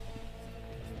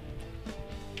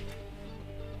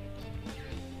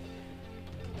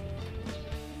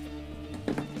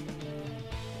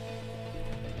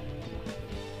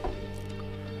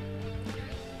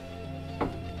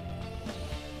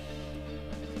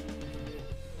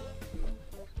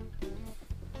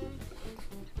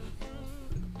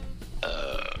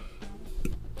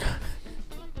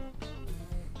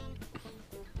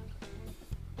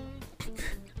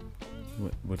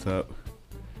What's up?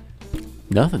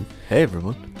 Nothing. Hey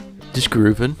everyone. Just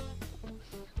grooving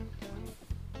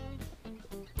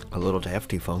A little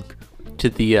Dafty Funk. to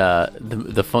the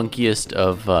funkiest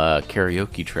of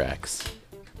karaoke tracks.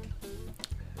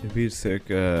 It'd be a sick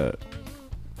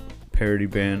parody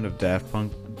band of Daft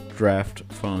Punk, Draft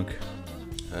Funk.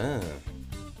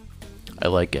 I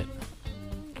like it.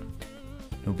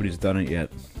 Nobody's done it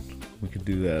yet. We could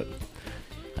do that.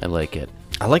 I like it.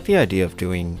 I like the idea of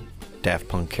doing Daft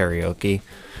Punk karaoke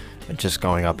and just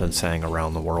going up and saying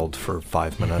 "Around the World" for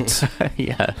 5 minutes.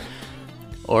 Yeah.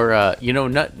 Or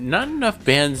not enough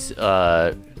bands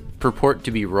purport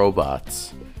to be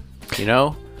robots. You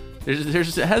know, there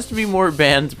has to be more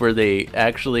bands where they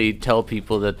actually tell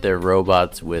people that they're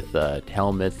robots with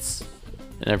helmets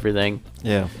and everything.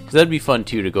 Yeah. 'Cause that'd be fun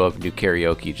too, to go up and do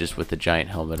karaoke just with the giant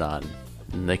helmet on,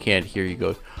 and they can't hear you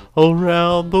go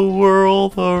around the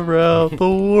world, around the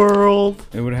world.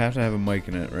 It would have to have a mic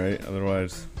in it, right?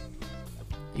 Otherwise,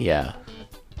 Yeah.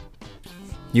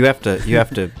 You have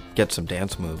to get some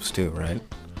dance moves too, right?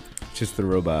 it's just the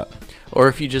robot. Or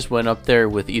if you just went up there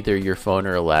with either your phone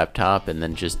or a laptop and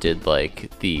then just did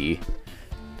like you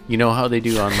know how they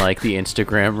do on like the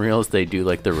Instagram reels, they do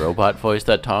like the robot voice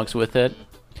that talks with it.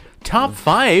 Top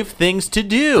 5 things to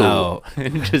do. Oh.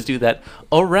 And just do that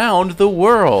around the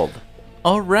world.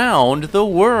 Around the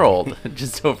world.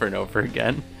 Just over and over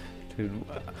again. Dude,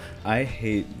 I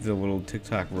hate the little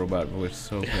TikTok robot voice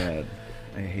so bad.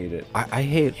 I hate it. I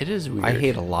hate It is weird. I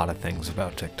hate a lot of things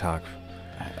about TikTok.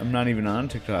 I'm not even on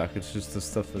TikTok. It's just the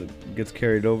stuff that gets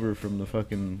carried over from the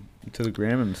fucking to the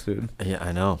Grammins, dude. Yeah,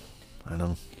 I know.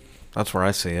 That's where I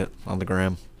see it, on the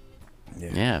gram.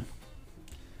 Yeah.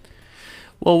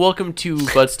 Well, welcome to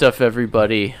Butt Stuff,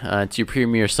 everybody. It's your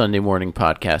premier Sunday morning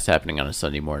podcast happening on a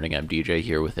Sunday morning. I'm DJ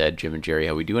here with Ed, Jim, and Jerry.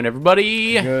 How we doing,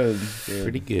 everybody? Good.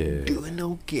 Pretty good. Doing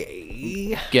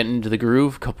okay. Getting into the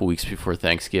groove. A couple weeks before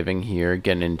Thanksgiving here.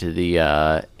 Getting into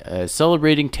the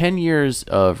celebrating 10 years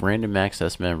of Random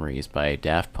Access Memories by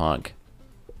Daft Punk.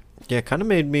 Yeah, it kind of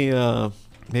made me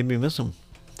miss them.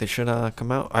 They should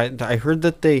come out. I heard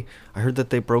that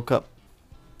they broke up.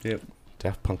 Yep.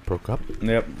 Daft Punk broke up?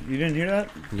 Yep. You didn't hear that?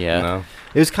 Yeah. No.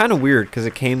 It was kind of weird because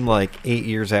it came like 8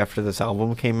 years after this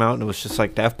album came out, and it was just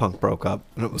like Daft Punk broke up,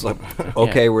 and it was like,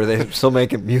 okay, were they still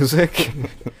making music?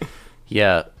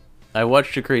 Yeah. I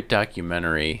watched a great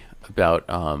documentary about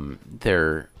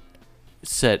their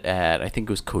set at, I think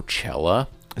it was Coachella.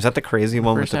 Is that the crazy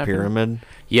one with First the happened? pyramid?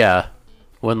 Yeah.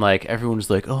 When, like,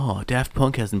 everyone's like, oh, Daft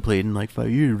Punk hasn't played in, like,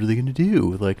 5 years. What are they going to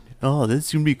do? Like, oh,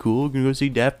 this going to be cool. We're going to go see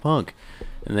Daft Punk.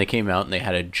 And they came out and they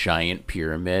had a giant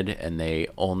pyramid and they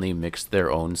only mixed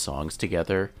their own songs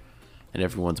together. And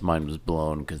everyone's mind was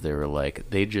blown because they were like,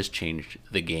 they just changed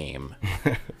the game.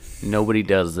 Nobody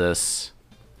does this.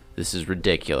 This is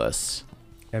ridiculous.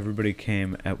 Everybody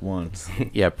came at once.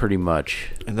 Yeah, pretty much.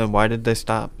 And then why did they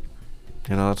stop?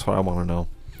 You know, that's what I want to know.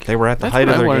 They were at the That's height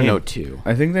what of I their want to game. know, too.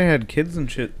 I think they had kids and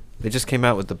shit. They just came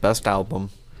out with the best album.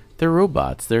 They're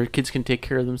robots. Their kids can take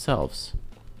care of themselves.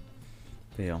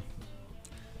 Fail.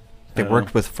 They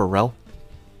worked with Pharrell.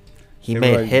 He They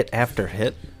made were like- hit after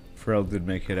hit. Pharrell did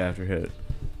make hit after hit.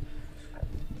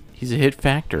 He's a hit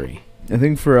factory. I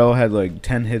think Pharrell had like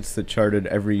 10 hits that charted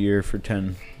every year for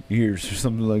 10 years or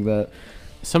something like that.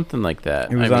 Something like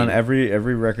that. It was I on mean,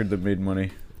 every record that made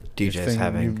money. DJ's This thing,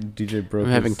 having. DJ broke.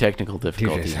 I'm having his- technical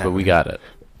difficulties, but we having- got it.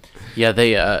 Yeah,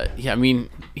 they. I mean,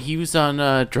 he was on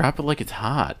 "Drop It Like It's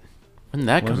Hot." When did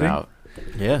that Was come he? out?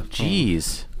 Yeah.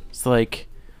 Jeez, it's like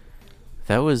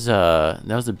that was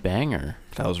a banger.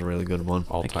 That was a really good one.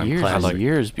 Like All-time years classic. and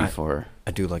years before.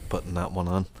 I do like putting that one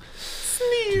on.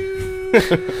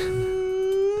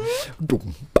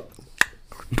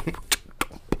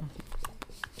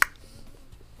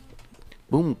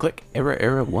 Boom, click,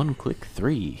 error, 1, click,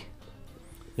 3.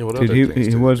 Yeah, what Dude, other things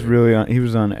he did was they- really on. He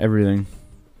was on everything.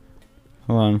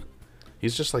 Hold on.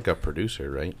 He's just like a producer,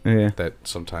 right? Yeah. That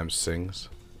sometimes sings.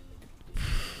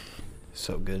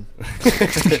 So good.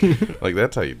 Like,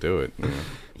 that's how you do it. You know?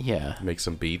 Yeah. Make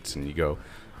some beats and you go.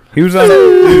 He was on.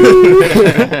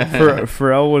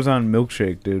 Pharrell was on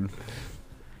Milkshake, dude.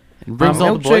 It brings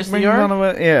all the boys to the brings yard.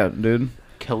 all the- Yeah, dude.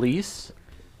 Khalees.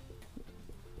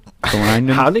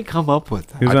 Blinding. How did he come up with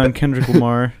that? He was on Kendrick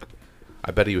Lamar.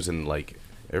 I bet he was in, like,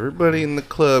 everybody in the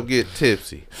club get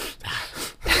tipsy.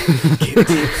 That's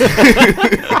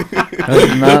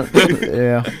not.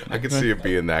 Yeah. I could see it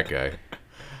being that guy.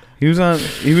 He was on.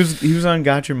 He was on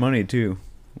Got Your Money too,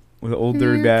 with old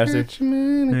dirty bastard.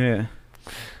 Yeah.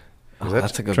 Oh,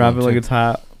 that's a good Drop one, it like too. it's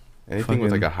hot. Anything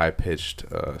with, like, Fucking- a high-pitched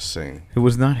sing. It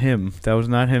was not him. That was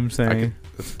not him saying.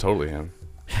 That's totally him.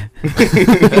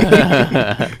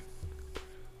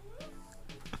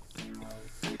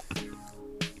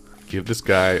 Give this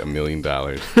guy $1 million.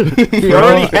 He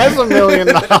already has $1 million.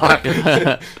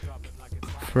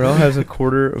 Pharrell has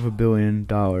 $250 million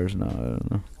now.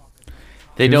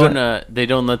 I don't know. They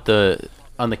don't let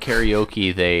on the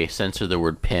karaoke they censor the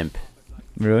word pimp.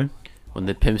 Really? When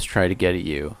the pimps try to get at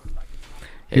you.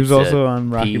 He was also on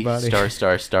Rocky P Body.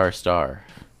 ******.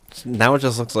 Now it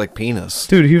just looks like penis.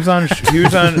 Dude, he was on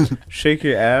Shake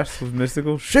Your Ass with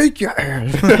Mystical. Shake your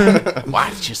ass.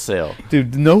 Watch yourself.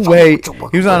 Dude, no way.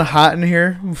 He was on Hot in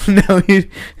Here. No, he.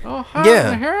 Oh, hot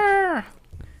Yeah. in here.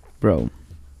 Bro.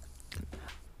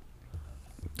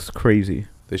 It's crazy.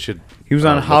 They should. He was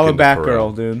on look Holla into Back Pharrell.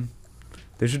 Girl, dude.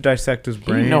 They should dissect his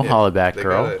brain. No holla back,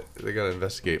 girl. They gotta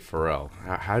investigate Pharrell.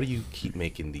 How do you keep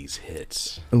making these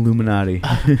hits? Illuminati.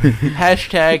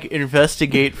 Hashtag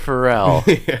investigate Pharrell.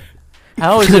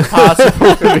 How is it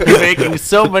possible to be making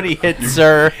so many hits,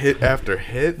 sir? Hit after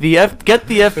hit. Get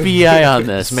the FBI on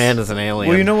this. This man is an alien.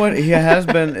 Well, you know what? He has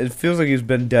been. It feels like he's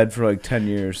been dead for like 10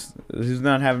 years. He's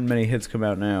not having many hits come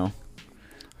out now.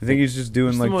 I think he's just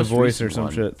doing What's like the The most Voice or recent some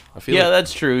one? shit. I feel Yeah, like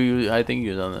that's true. I think he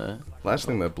was on the. last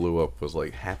thing that blew up was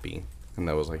like Happy, and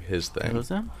that was like his What thing. was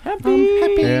that? Happy.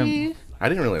 Yeah. I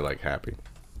didn't really like Happy.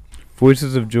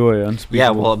 Voices of Joy, Unspeakable. Yeah,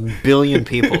 well, 1 billion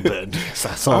people did.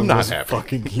 That song I'm not was happy.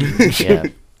 fucking huge. Yeah.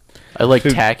 I like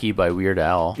Dude, Tacky by Weird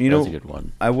Al. you That's know- a good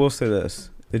one. I will say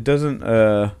this. It doesn't.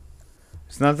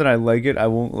 It's not that I like it. I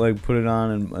won't like put it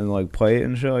on and like play it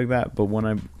and shit like that. But when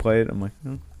I play it, I'm like,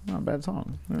 not a bad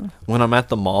song. Yeah. When I'm at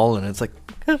the mall and it's like,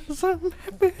 'cause I'm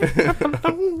happy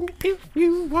if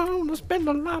you want to spend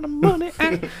a lot of money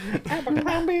at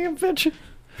Abercrombie and Fitch.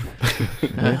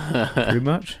 Pretty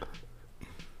much.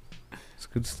 It's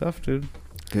good stuff, dude.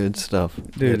 Good stuff.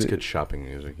 Dude, It's good shopping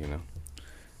music, you know.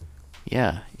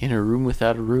 Yeah, in a room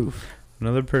without a roof.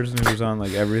 Another person who was on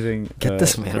like everything. Get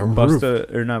this man a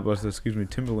Busta, or not Busta, excuse me,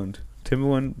 Timbaland.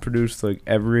 Timbaland produced like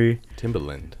every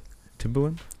Timbaland.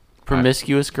 Timbaland.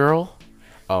 Promiscuous Girl.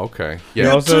 Oh, okay. He Yeah.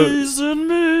 also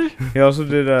me. he also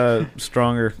did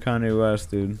Stronger, Kanye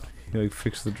West, dude. He like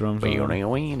fixed the drums on it,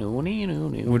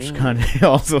 which Kanye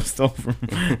also stole from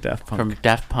Daft Punk. From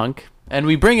Daft Punk. And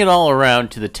we bring it all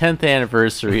around to the 10th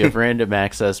anniversary of Random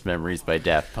Access Memories by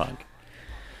Daft Punk.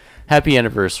 Happy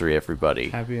anniversary, everybody.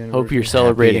 Happy Hope anniversary. you're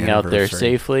celebrating Happy out there anniversary.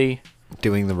 safely.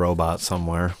 Doing the robot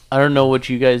somewhere. I don't know what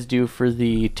you guys do for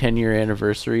the 10-year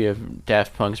anniversary of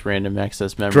Daft Punk's Random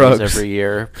Access Memories Drugs. every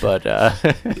year, but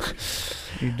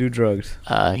You do drugs.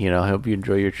 I hope you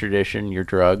enjoy your tradition, your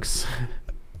drugs.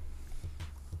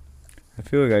 I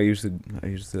feel like I used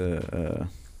to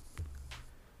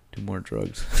do more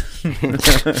drugs.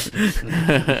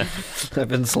 I've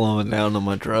been slowing down on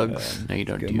my drugs. No, you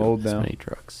don't Get do mold as down. many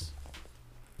drugs.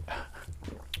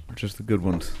 Just the good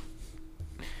ones.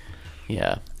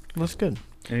 Yeah. That's good.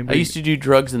 I used to do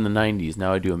drugs in the 90s.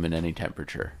 Now I do them in any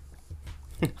temperature.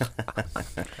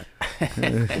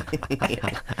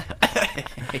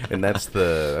 And that's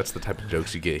the type of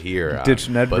jokes you get here. on Ditch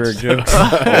Nedberg Butts. jokes.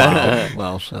 Wow.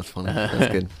 Well, that's funny.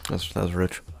 That's good. That's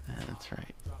rich. That's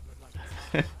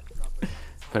right.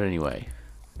 But anyway,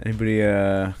 Anybody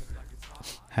have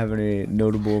any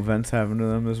notable events happen to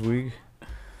them this week?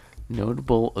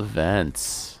 notable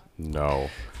events. No.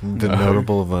 The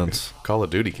notable events. Call of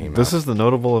Duty came This out. is the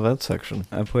notable events section.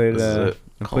 I played. This is it.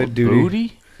 I Call of played Duty.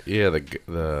 Duty? Yeah, Are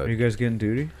the you guys getting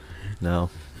Duty? No.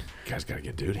 you guys gotta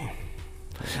get Duty.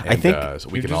 I think so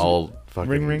we you can just- all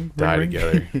fucking ring, die ring.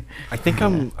 together. I think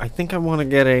I want to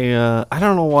get a. I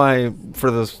don't know why for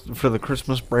the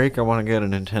Christmas break I want to get a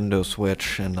Nintendo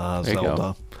Switch and There you go.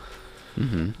 Zelda.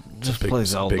 Mm-hmm. Just Big- play it's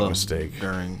a Zelda. big mistake.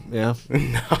 During yeah.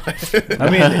 I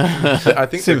mean, I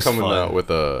think they're Seems coming fun. out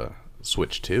with a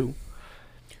Switch 2.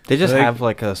 They just Like- have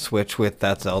like a Switch with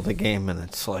that Zelda game, and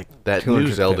it's like That new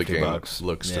Zelda $250 game bucks.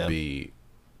 looks Yeah. to be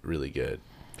really good.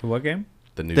 what game?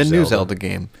 The new the Zelda. new Zelda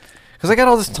game. Because I got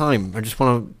all this time. I just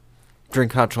want to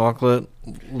drink hot chocolate,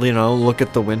 look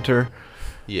at the winter,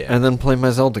 Yeah. and then play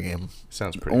my Zelda game.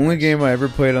 Sounds pretty Only nice. game I ever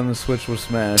played on the Switch was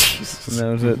Smash, and that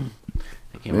was it.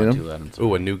 It came out Yeah. too loud and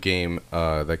Ooh, a new game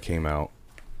that came out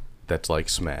that's like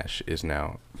Smash is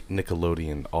now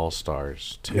Nickelodeon All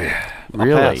Stars 2. I'll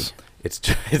Really? pass. It's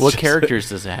What just- characters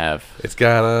does it have? It's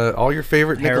got all your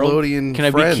favorite Harold? Nickelodeon Can I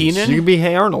be friends. Keenan? You can be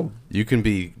Hey Arnold. You can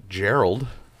be Gerald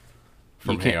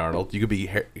from You Hey can't- Arnold. You could be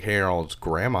Hey Arnold's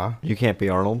grandma. You can't be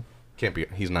Arnold. Can't be.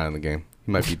 He's not in the game.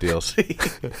 He might be DLC.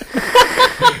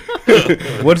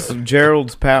 What's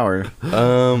Gerald's power?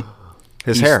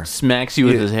 His He hair. smacks you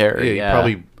with his hair. Yeah, Yeah.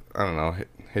 he probably, I don't know,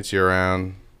 hits you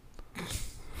around.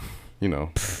 You know.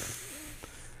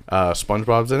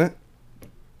 SpongeBob's in it.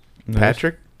 Nice.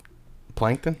 Patrick.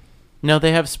 Plankton. No,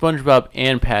 they have SpongeBob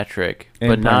and Patrick, And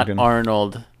but Plankton. not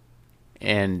Arnold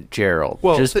and Gerald.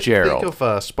 Well, just Gerald. Think of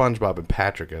SpongeBob and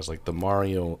Patrick as like the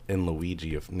Mario and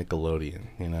Luigi of Nickelodeon.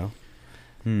 You know.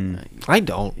 I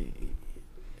don't.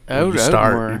 You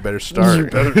better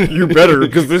start. You better,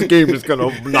 because this game is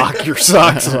gonna knock your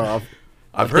socks off.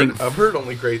 I've heard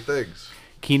only great things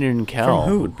Keenan and Kel From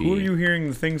who? would be. Who are you hearing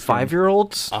the things from?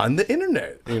 5-year-olds? on the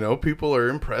internet. You know, people are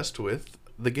impressed with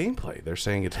the gameplay. They're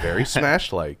saying it's very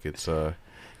Smash-like. It's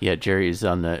Yeah, Jerry's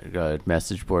on the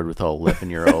message board with all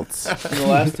 11-year-olds. The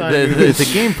last time the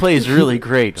gameplay is really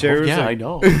great. Jerry was yeah, like- I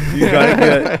know. you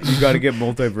gotta get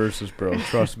multiverses, bro.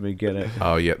 Trust me, get it.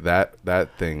 oh yeah, that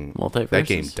thing. That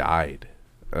game Multiverses? died.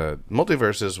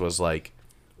 Multiverses was like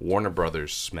Warner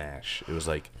Brothers Smash. It was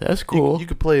like That's cool. You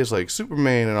could play as like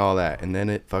Superman and all that, and then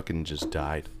it fucking just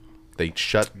died. They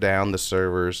shut down the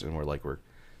servers, and we're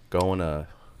going.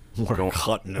 We're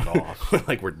cutting it off.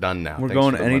 Like we're done now. We're Thanks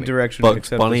going for the any money. direction Bugs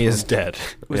except Bunny this is one. dead.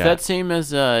 Was Yeah. that same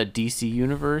as DC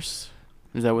Universe?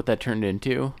 Is that what that turned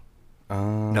into?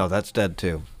 No, that's dead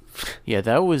too. Yeah,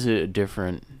 that was a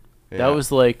different. Yeah. That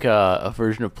was like a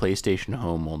version of PlayStation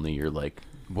Home, only you're like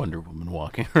Wonder Woman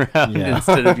walking around Yeah.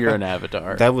 instead of you're an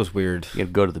avatar. That was weird. You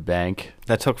gotta go to the bank.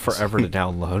 That took forever to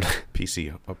download.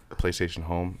 PC, PlayStation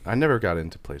Home. I never got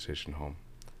into PlayStation Home.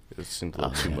 It seemed a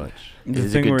little too much. It The is a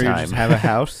thing good where you time. just have a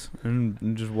house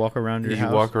and just walk around your You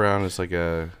house. walk around. It's like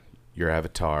your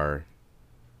avatar.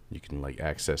 You can like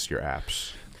access your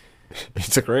apps.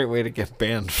 It's a great way to get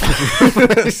banned.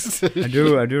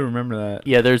 I do remember that.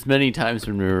 Yeah, there's many times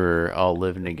when we were all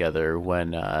living together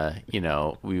when,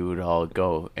 we would all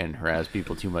go and harass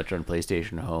people too much on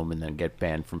PlayStation Home and then get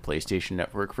banned from PlayStation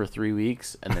Network for 3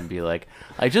 weeks and then be like,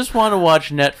 I just want to watch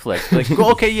Netflix. Like,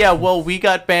 okay, yeah, well, we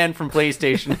got banned from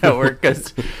PlayStation Network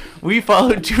because we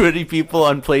followed too many people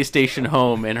on PlayStation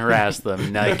Home and harassed them,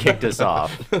 and now they kicked us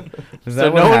off. Is So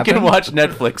that what no one can happened? watch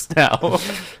Netflix now.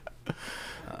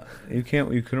 You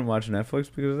couldn't watch Netflix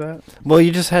because of that? Well,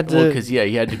 you just had to. Well, because you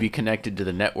had to be connected to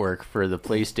the network for the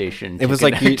PlayStation. it was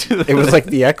like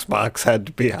the Xbox had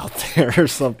to be out there or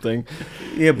something.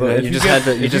 Yeah, but if you just had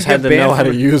to get know banned how to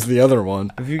from- use the other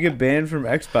one. If you get banned from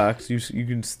Xbox, you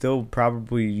can still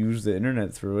probably use the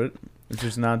internet through it. It's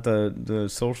just not the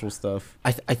social stuff.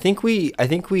 I think we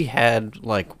had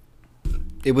like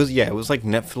it was like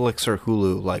Netflix or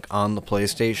Hulu like on the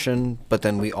PlayStation, but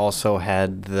then we also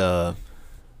had the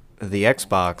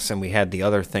Xbox and we had the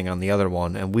other thing on the other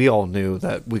one, and we all knew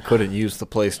that we couldn't use the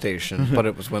PlayStation, but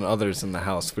it was when others in the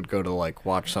house would go to like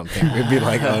watch something, we'd be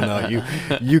like, oh no,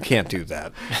 you can't do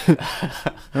that.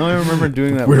 I only remember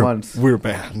doing that once. We're We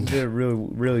banned. did really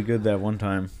really good that one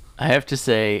time. I have to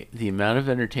say, the amount of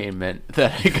entertainment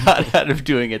that I got out of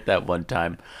doing it that one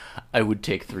time, I would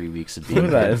take 3 weeks of being Look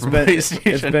at that. banned It's from been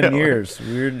PlayStation Network. years.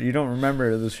 You don't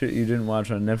remember the shit you didn't watch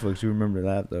on Netflix. You remember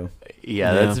that though.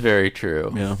 Yeah, Yeah. that's very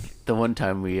true. Yeah. The one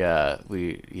time we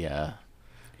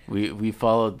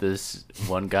followed this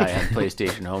one guy on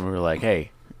PlayStation Home, and we were like, "Hey,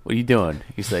 what are you doing?"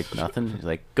 He's like, "Nothing." He's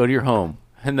like, "Go to your home."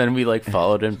 And then we like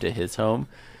followed him to his home.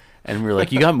 And we were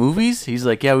like, "You got movies?" He's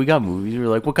like, "Yeah, we got movies." We were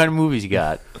like, "What kind of movies you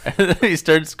got?" And then he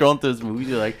started scrolling through his movies.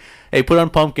 He's like, "Hey, put on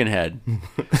Pumpkinhead."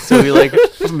 So we like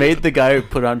made the guy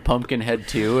put on Pumpkinhead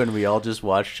too, and we all just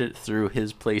watched it through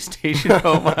his PlayStation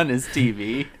Home on his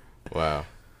TV. Wow.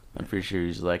 I'm pretty sure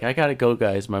he's like, "I gotta go,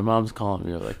 guys. My mom's calling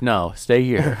me." We're like, "No, stay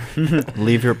here."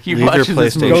 Leave your Keep leave your watching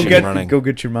this movie. PlayStation running. Go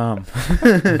get your mom.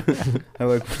 I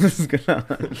like this is going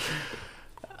on.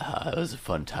 It was a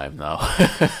fun time though.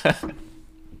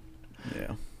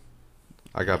 Yeah.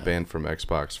 I got banned from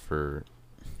Xbox for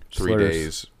 3 Slurs.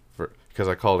 days because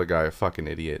I called a guy a fucking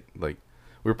idiot. Like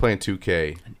we were playing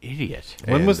 2K. An idiot.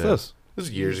 When was and, this? This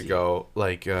was years ago.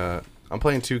 Like I'm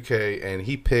playing 2K and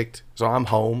he picked. So I'm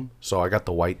home. So I got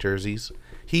the white jerseys.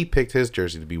 He picked his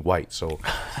jersey to be white. So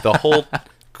the whole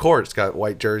court's got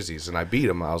white jerseys, and I beat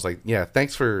him. I was like, "Yeah,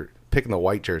 thanks for picking the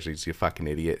white jerseys, you fucking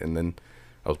idiot." And then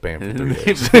I was banned for 3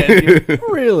 days.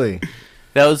 Really?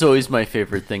 That was always my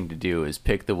favorite thing to do, is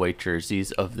pick the white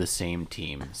jerseys of the same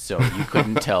team, so you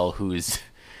couldn't tell who was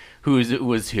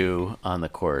who on the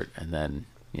court, and then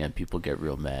people get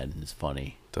real mad, and it's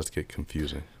funny. It does get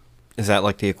confusing. Is that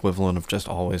like the equivalent of just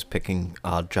always picking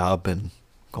Odd Job and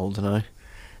GoldenEye?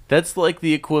 That's like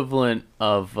the equivalent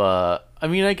of,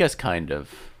 I guess kind of.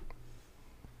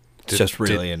 It's just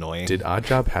really annoying. Did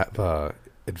Oddjob have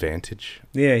advantage?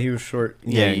 Yeah, he was short.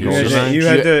 Yeah, you You had, just- to, you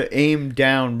had to aim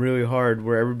down really hard,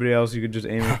 where everybody else you could just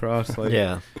aim across. Like,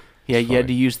 Yeah. Yeah, you funny. had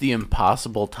to use the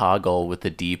impossible toggle with the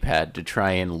D-pad to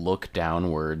try and look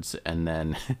downwards, and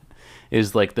then it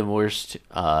was like the worst,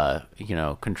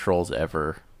 controls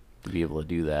ever to be able to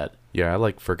do that. Yeah,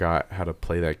 I forgot how to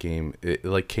play that game.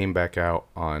 It came back out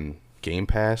on Game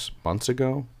Pass months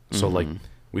ago. So like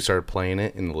we started playing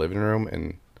it in the living room,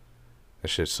 and that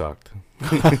shit sucked.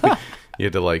 You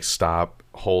had to like stop,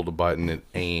 hold a button, and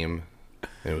aim.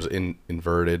 And it was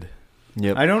inverted.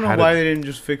 Yep. I don't know why they didn't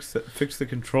just fix the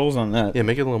controls on that. Yeah,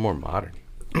 make it a little more modern.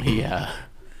 Yeah.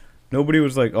 Nobody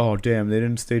was like, "Oh, damn, they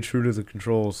didn't stay true to the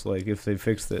controls." Like if they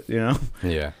fixed it, you know.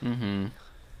 Yeah.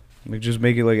 Like just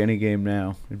make it like any game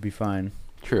now. It'd be fine.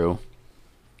 True.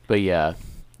 But yeah,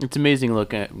 it's amazing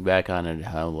looking back on it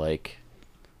how like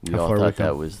we How all far we thought that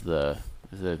come. was the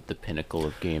pinnacle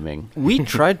of gaming. We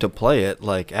tried to play it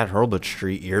like at Hurlbut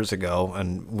Street years ago,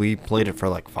 and we played it for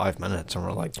like 5 minutes, and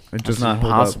we're like, It does That's not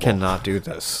hold impossible. up. cannot do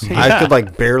this. Yeah. I could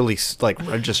like barely like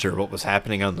register what was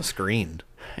happening on the screen.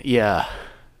 Yeah.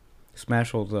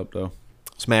 Smash holds up though.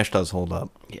 Smash does hold up.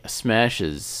 Yeah, Smash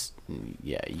is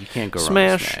you can't go wrong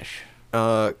Smash. with Smash.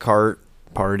 Kart,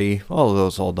 Party, all of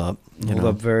those hold up. You Hold know?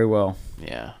 up very well.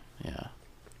 Yeah. Yeah.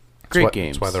 That's Great why,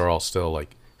 games. That's why they're all still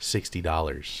like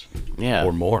 $60 Yeah.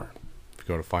 or more if you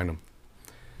go to find them.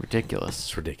 Ridiculous.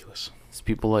 It's ridiculous. It's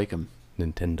people like them.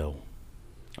 Nintendo.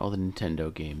 All the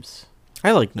Nintendo games.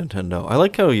 I like Nintendo. I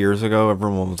like how years ago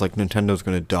everyone was like, Nintendo's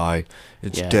gonna die.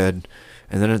 It's Yeah. dead.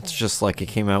 And then it's just like it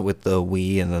came out with the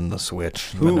Wii and then the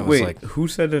Switch. And then it was like, Who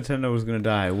said Nintendo was gonna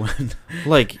die? When?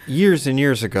 like years and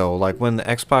years ago, like when the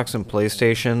Xbox and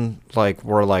PlayStation like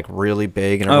were like really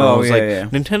big, and everyone was like,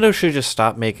 Nintendo should just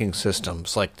stop making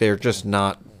systems. Like they're just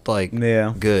not like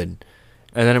Yeah. good.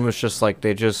 And then it was just like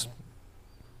they just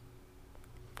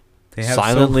They have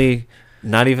silently,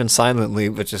 not even silently,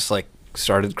 but just like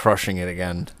started crushing it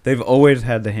again. They've always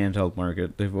had the handheld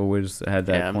market. They've always had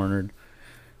that Yeah. cornered.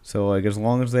 So like as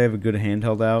long as they have a good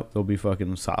handheld out, they'll be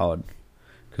fucking solid.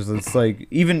 Because it's like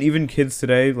even kids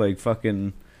today, like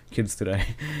fucking kids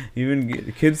today,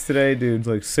 kids today, dudes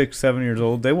like 6, 7 years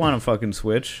old, they want a fucking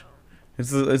Switch.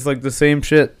 It's like the same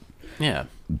shit Yeah.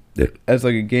 as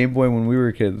like a Game Boy when we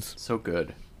were kids. So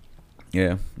good.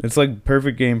 Yeah, it's like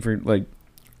perfect game for like,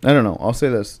 I don't know. I'll say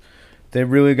this: they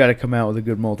really got to come out with a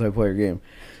good multiplayer game.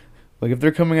 Like if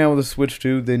they're coming out with a Switch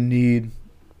 2, they need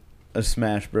a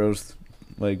Smash Bros.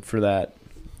 Like for that,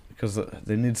 because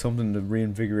they need something to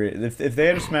reinvigorate. If they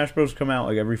had a Smash Bros. Come out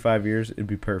like every 5 years, it'd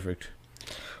be perfect.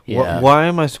 Yeah. Why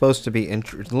am I supposed to be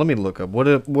interested? Let me look up what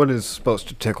is supposed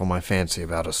to tickle my fancy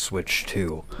about a Switch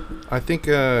 2. I think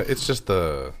it's just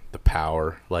the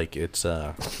power. Like it's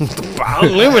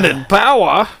Unlimited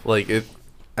power. like it.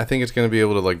 I think it's gonna be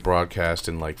able to like broadcast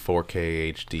in like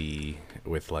 4K HD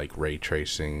with like ray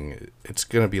tracing. It's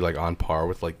gonna be like on par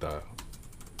with like the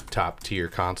top tier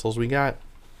consoles we got,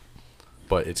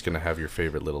 but it's gonna have your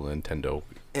favorite little Nintendo.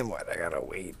 And why I gotta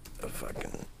wait a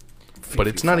fucking. But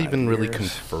it's not 55 even really years.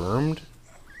 confirmed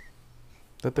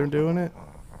that they're doing it.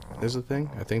 Is the thing?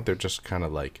 I think they're just kind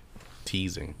of like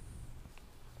teasing.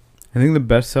 I think the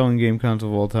best-selling game console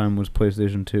of all time was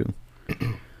PlayStation 2,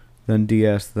 then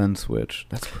DS, then Switch.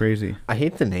 That's crazy. I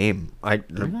hate the name.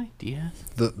 Really? DS?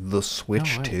 The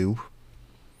Switch No way. 2.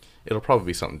 It'll probably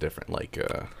be something different, like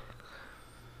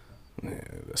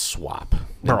the swap.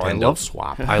 Bro, I Nintendo love-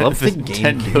 swap. I love the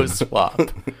Nintendo GameCube. swap.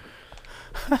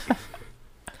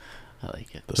 I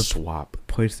like it. The swap.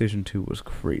 PlayStation 2 was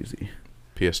crazy.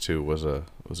 PS2 was a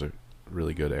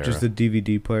really good era. Just the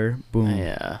DVD player. Boom.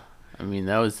 Yeah. I mean,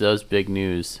 that was big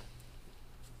news.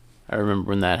 I remember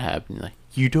when that happened. Like,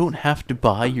 you don't have to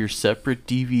buy your separate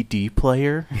DVD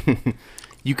player.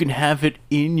 You can have it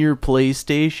in your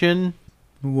PlayStation.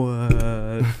 What?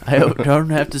 I don't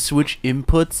have to switch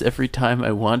inputs every time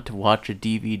I want to watch a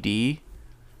DVD.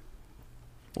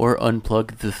 Or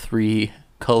unplug the 3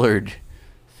 colored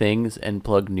things and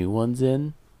plug new ones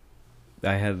in.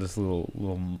 I had this little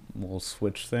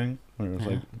switch thing where it was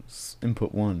like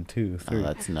input 1, 2, 3. Oh,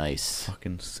 that's nice.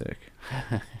 Fucking sick.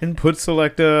 Input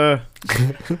selector.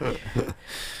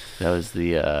 That was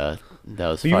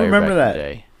You fire remember back that? in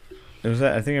the day. It was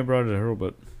that. I think I brought it to Hurl,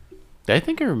 but I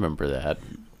think I remember that.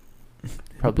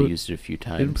 Probably Input- used it a few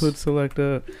times. input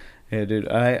selector. Yeah, dude.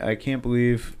 I can't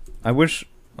believe. I wish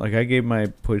like I gave my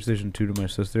PlayStation 2 to my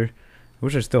sister. I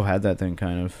wish I still had that thing,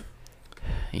 kind of.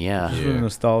 Yeah. Just for Yeah. the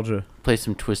nostalgia. Play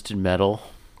some Twisted Metal.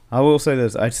 I will say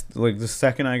this: like the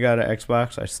second I got an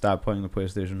Xbox, I stopped playing the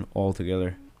PlayStation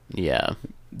altogether. Yeah.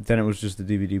 Then it was just the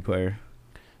DVD player.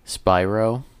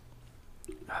 Spyro.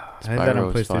 I had that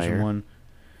on Spyro's PlayStation fire. 1.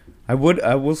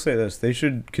 I will say this: they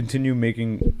should continue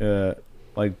making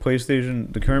like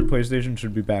PlayStation. The current PlayStation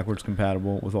should be backwards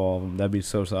compatible with all of them. That'd be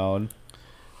so solid.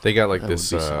 They got like That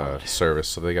this would be solid. service,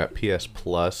 so they got PS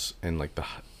Plus, and like the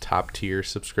top tier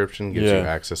subscription gives you Yeah.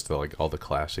 access to like all the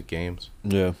classic games.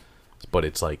 Yeah. But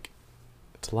it's like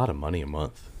it's a lot of money a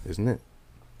month, isn't it?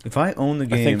 If I own the I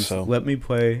think games, so. let me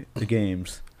play the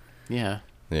games. Yeah.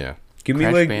 Yeah. Give me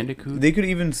Crash like Bandicoot? they could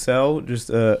even sell just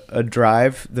a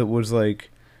drive that was like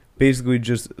basically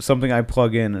just something I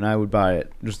plug in and I would buy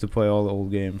it just to play all the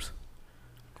old games.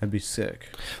 That'd be sick.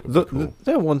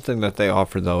 The one thing that they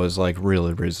offer though is like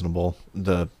really reasonable.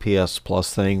 The PS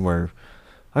Plus thing where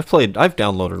I've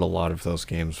downloaded a lot of those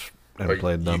games and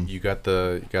played them. You got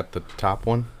the top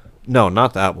one? No,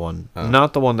 not that one. Oh.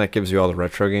 Not the one that gives you all the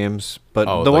retro games, but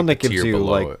Oh, the like one that the gives tier you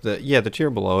below like it. the tier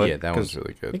below it. Yeah, that one's 'cause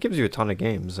really good. It gives you a ton of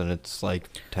games and it's like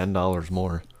 $10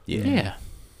 more. Yeah.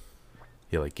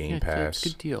 Yeah, like Game Yeah, Pass. it's a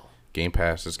good deal. Game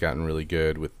Pass has gotten really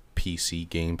good with PC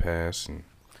Game Pass, and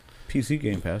PC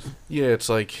Game Pass. yeah, it's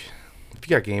like if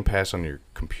you got Game Pass on your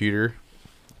computer,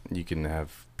 you can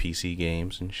have PC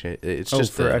games and shit. It's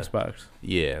just for Xbox.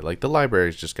 Yeah, like the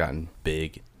library's just gotten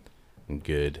big and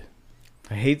good.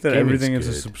 I hate that Gaming's everything is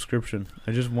a good. subscription.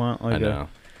 I just want I like know.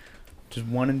 just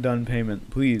one and done payment,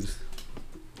 please.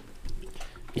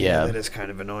 Yeah. that is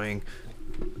kind of annoying.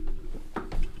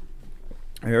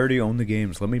 I already own the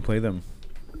games. Let me play them.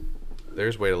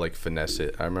 There's a way to like finesse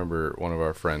it. I remember one of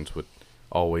our friends would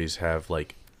always have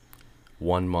like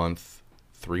 1 month,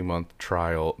 3 month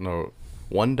trial. No,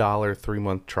 $1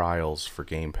 3-month trials for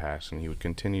Game Pass, and he would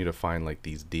continue to find like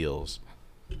these deals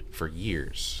for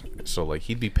years. So like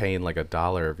he'd be paying like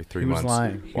 $1 every 3 He was months,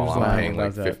 lying. He while was I'm lying paying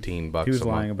like about that. $15 He was a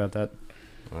lying month. about that.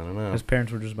 I don't know. His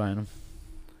parents were just buying them.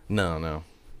 No.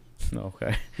 No,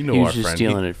 okay. You know He our was just friend.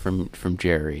 stealing it from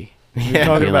Jerry. You're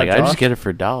talking Being about like, I just Josh? get it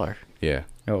for $1. Yeah,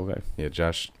 Oh, okay. yeah.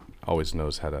 Josh always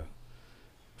knows how to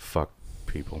fuck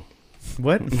people.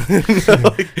 What?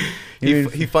 Like, You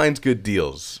mean- he finds good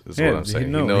deals. Is what I'm saying.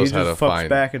 He knows how to just fucks find.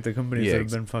 back at the companies Yeah, that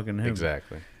have been fucking him.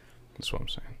 Exactly. That's what I'm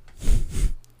saying.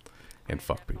 And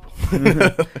fuck people. Can I borrow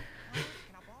that?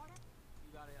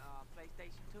 You got a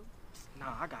PlayStation 2?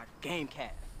 Nah, I got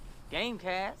Gamecast.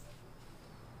 Gamecast?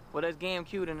 Well, there's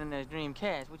GameCube and then there's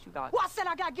Dreamcast. What you got? Well, I said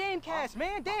I got Gamecast,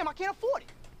 man. Damn, I can't afford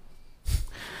it.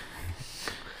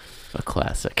 A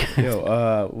classic.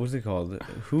 Yo, what's it called?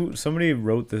 Somebody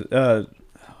wrote this.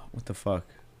 What the fuck?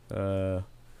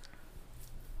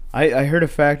 I heard a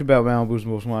fact about Malibu's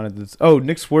Most Wanted. Nick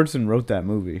Swartzen wrote that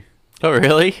movie. Oh,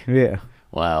 really? Yeah.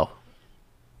 Wow.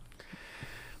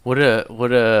 What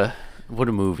a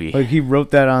movie. Like he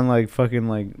wrote that on like fucking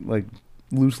like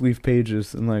loose leaf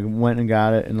pages and like went and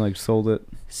got it and like sold it.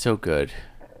 So good.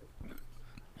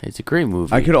 It's a great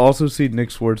movie. I could also see Nick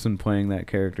Swartzen playing that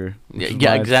character. Yeah, which is yeah,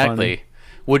 why it's exactly. funny.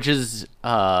 Which is,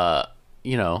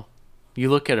 you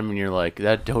look at him and you're like,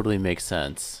 that totally makes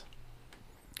sense.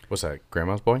 What's that?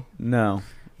 Grandma's Boy? No,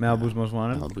 Malibu's Most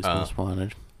Wanted. Malibu's Most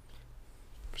Wanted.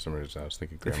 For some reason, I was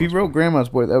thinking. If he Grandma's wrote Boy. Grandma's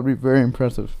Boy, that would be very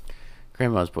impressive.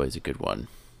 Grandma's Boy is a good one.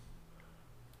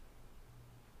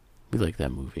 We like that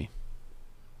movie.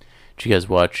 Did you guys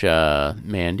watch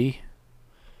Mandy?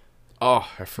 Oh,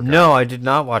 I forgot. No, I did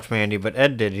not watch Mandy, but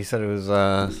Ed did. He said it was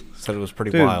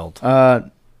pretty Dude, wild.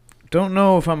 Don't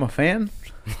know if I'm a fan.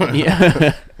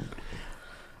 Yeah.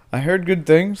 I heard good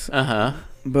things, Uh-huh.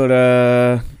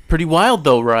 but Pretty wild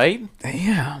though, right?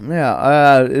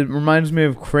 yeah. It reminds me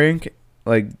of Crank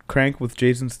with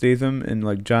Jason Statham and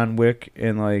like John Wick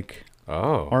and like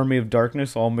Oh, Army of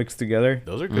Darkness all mixed together.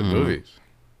 those are good movies.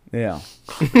 Yeah.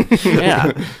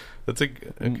 Yeah. That's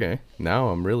okay. Now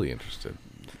I'm really interested.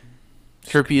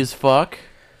 Trippy as fuck.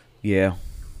 Yeah.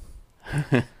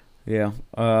 Yeah.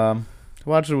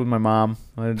 Watch it with my mom.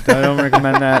 I don't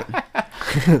recommend that.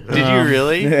 Did you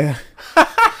really? Yeah.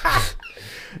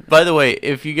 By the way,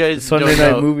 if you guys Sunday don't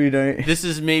night know, movie night. this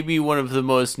is maybe one of the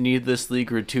most needlessly,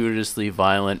 gratuitously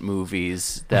violent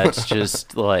movies. That's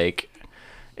just like,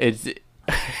 it's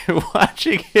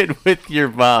watching it with your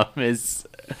mom is.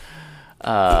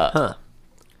 I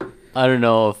don't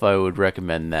know if I would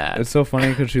recommend that. It's so funny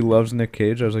because she loves Nick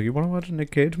Cage. I was like, "You want to watch a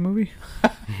Nick Cage movie?"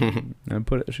 And I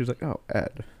put it. She's like, "Oh,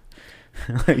 Ed."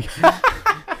 Like,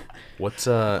 What's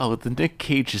Oh, the Nick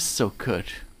Cage is so good.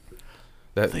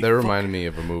 that? like, That reminded me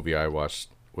of a movie I watched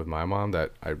with my mom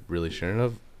that I really shouldn't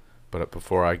have. But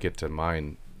before I get to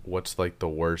mine, what's like the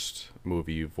worst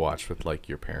movie you've watched with like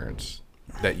your parents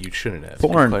that you shouldn't have?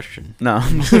 Porn. Good question. no.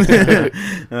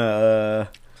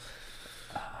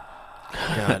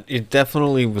 God, it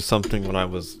definitely was something when I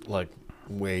was like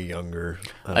way younger.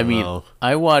 I mean,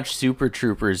 I watched Super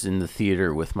Troopers in the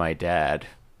theater with my dad.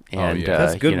 And, yeah.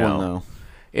 That's a good you one know, though.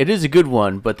 It is a good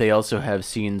one, but they also have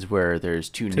scenes where there's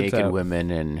two Tits naked out.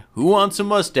 women and who wants a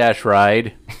mustache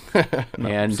ride?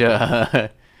 And a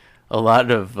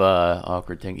lot of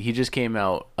awkward things. He just came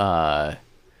out.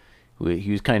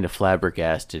 He was kind of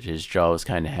flabbergasted. His jaw was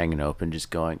kind of hanging open, just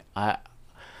going,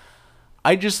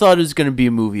 I just thought it was going to be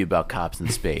a movie about cops in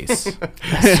space.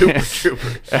 Super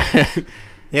Troopers.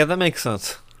 Yeah, that makes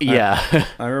sense. Yeah.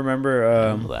 I remember.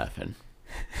 I'm laughing.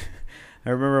 I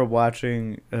remember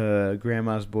watching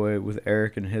Grandma's Boy with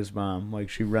Eric and his mom. Like,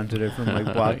 she rented it from like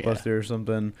Blockbuster or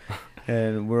something,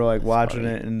 and we're like watching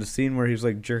it. And the scene where he's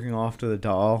like jerking off to the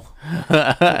doll,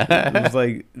 it was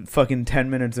like fucking 10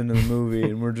 minutes into the movie,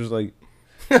 and we're just like,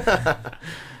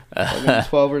 fucking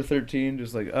 12 or 13,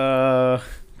 just like,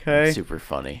 okay. Super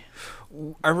funny.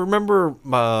 I remember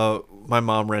my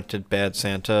mom rented Bad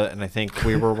Santa, and I think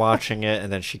we were watching it,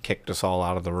 and then she kicked us all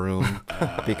out of the room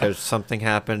because something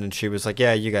happened, and she was like,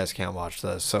 "Yeah, you guys can't watch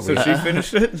this." So she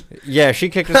finished it? Yeah, she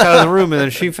kicked us out of the room, and then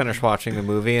she finished watching the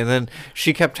movie, and then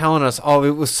she kept telling us, "Oh,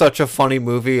 it was such a funny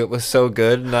movie. It was so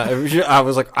good." And I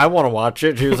was like, "I want to watch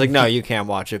it." She was like, "No, you can't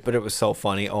watch it, but it was so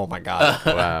funny. Oh my god!"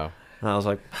 Wow. And I was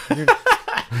like,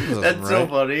 That's so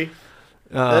funny.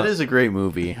 That is a great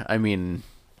movie. I mean,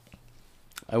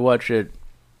 I watch it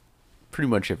pretty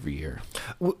much every year.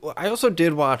 I also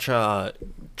did watch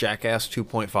Jackass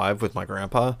 2.5 with my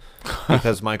grandpa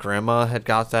because my grandma had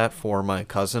got that for my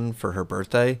cousin for her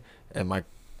birthday, and my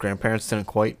grandparents didn't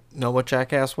quite know what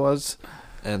Jackass was.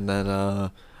 And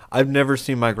then I've never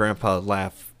seen my grandpa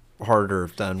laugh harder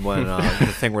than when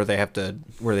the thing where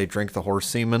they drink the horse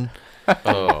semen.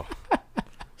 Oh.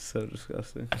 So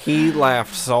disgusting. He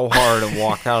laughed so hard and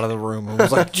walked out of the room and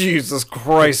was like, "Jesus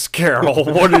Christ, Carol,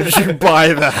 what did you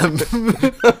buy them?"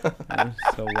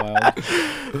 That's so wild.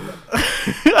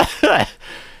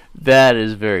 That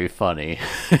is very funny.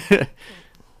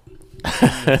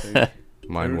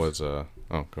 Mine was oh,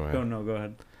 go ahead. Go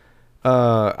ahead.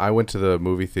 I went to the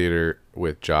movie theater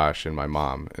with Josh and my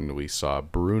mom, and we saw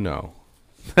Bruno.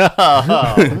 And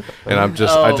I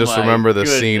just remember the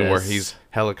scene where he's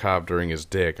helicoptering his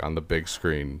dick on the big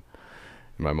screen.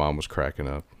 And my mom was cracking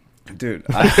up. Dude,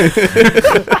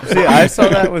 I saw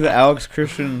that with Alex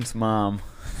Christian's mom.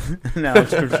 And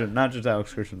Alex Christian, not just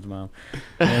Alex Christian's mom.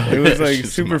 And it was like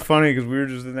super funny because we were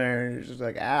just in there and it's just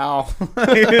like, ow.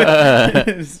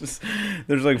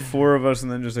 There's like 4 of us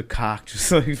and then just a cock,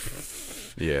 just like,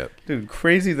 Yeah. dude,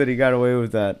 crazy that he got away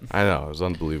with that. I know, it was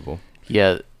unbelievable.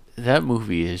 Yeah, that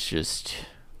movie is just...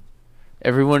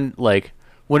 Everyone, like...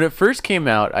 When it first came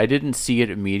out, I didn't see it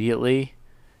immediately.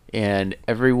 And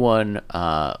everyone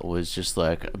was just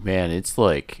like, man, it's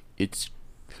like...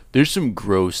 There's some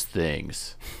gross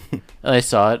things. And I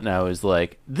saw it and I was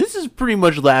like, this is pretty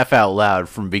much laugh out loud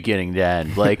from beginning to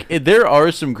end. Like, there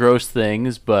are some gross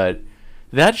things, but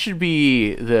that should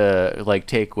be the, like,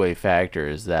 takeaway factor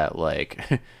is that,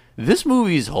 like, this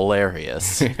movie's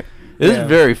hilarious. It is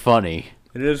very funny.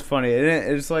 It is funny. And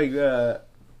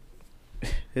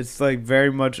it's like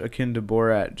very much akin to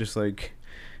Borat, just like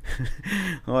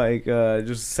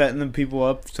just setting the people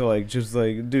up to like just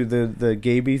like dude the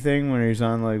Gaby thing when he's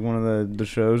on like one of the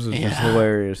shows is just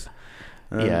hilarious.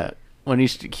 Yeah, when he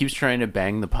keeps trying to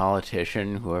bang the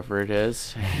politician, whoever it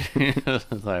is,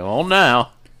 it's like, well,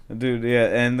 now. Dude, yeah,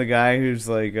 and the guy who's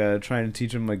like trying to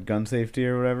teach him like gun safety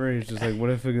or whatever, he's just like, what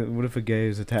if a gay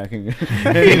is attacking you?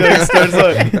 And he like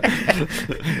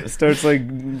starts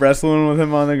wrestling with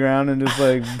him on the ground and just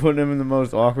like putting him in the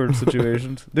most awkward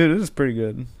situations. Dude, this is pretty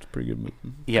good. It's a pretty good movie.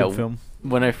 Yeah, good film.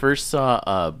 When I first saw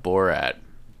Borat,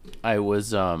 I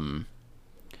was I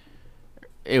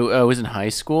was in high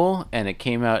school and it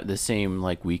came out the same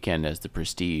like weekend as The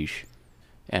Prestige.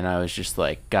 And I was just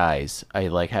like, guys, I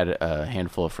like had a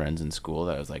handful of friends in school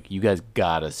that I was like, you guys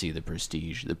gotta see The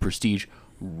Prestige. The Prestige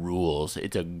rules.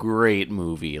 It's a great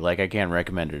movie. Like, I can't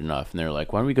recommend it enough. And they're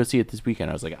like, why don't we go see it this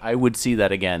weekend? I was like, I would see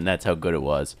that again. That's how good it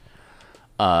was.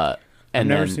 I've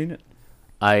never seen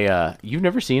it. You've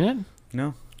never seen it?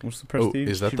 No. What's The Prestige?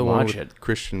 Is that should the one watch with it.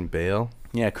 Christian Bale?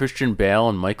 Yeah, Christian Bale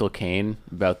and Michael Caine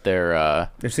about their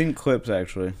I've seen clips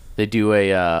actually. they do a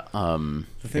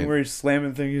The thing where he's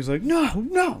slamming things, he's like,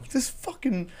 no, this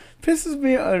fucking pisses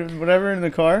me off, whatever in the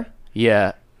car.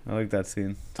 Yeah. I like that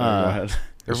scene. Sorry, go ahead.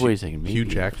 Everybody's thinking Hugh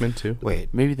Jackman too? Wait,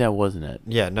 maybe that wasn't it.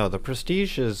 yeah, no, The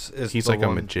Prestige is He's the like a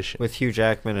one magician. with Hugh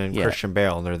Jackman and Yeah. Christian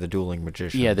Bale, and they're the dueling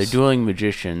magicians. Yeah, they're dueling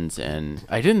magicians, and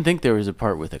I didn't think there was a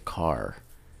part with a car.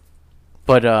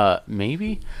 But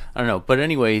maybe? I don't know. But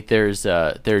anyway,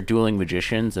 they're dueling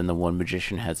magicians, and the one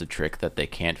magician has a trick that they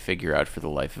can't figure out for the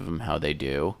life of them how they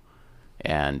do.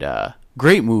 And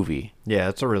great movie. Yeah,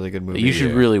 it's a really good movie. You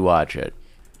should really watch it.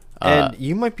 And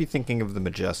you might be thinking of The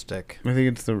Majestic. I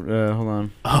think it's the hold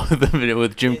on. Oh, the minute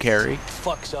with Jim Carrey.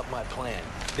 Fucks up my plan.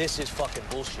 This is fucking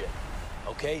bullshit.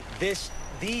 Okay?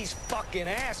 These fucking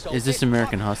assholes. Is this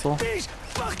American Hustle? These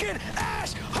fucking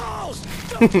assholes.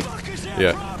 The fuck is their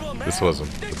Yeah, problem, man? this wasn't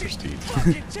This The is Prestige.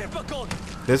 fucking typical.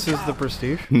 This is The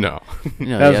Prestige? No. No, That was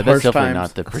yeah, that's Harsh definitely Times.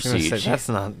 not The I was gonna say, Prestige. that's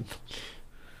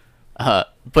not...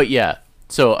 But yeah,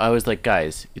 So I was like,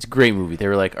 guys, it's a great movie. They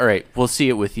were like, all right, we'll see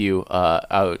it with you.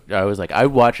 I was like, I'd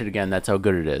watch it again. That's how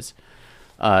good it is.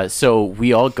 So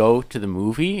we all go to the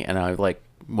movie, and I like,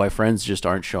 my friends just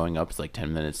aren't showing up. It's like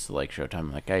 10 minutes to like showtime.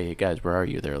 I'm like, hey guys, where are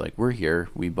you? They're like, we're here.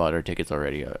 We bought our tickets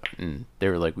already. And they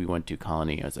were like, we went to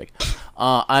Colony. I was like,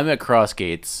 I'm at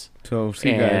Crossgates. So see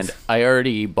you And guys. I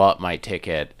already bought my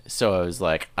ticket. So I was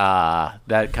like,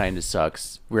 that kind of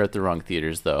sucks. We're at the wrong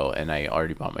theaters though. And I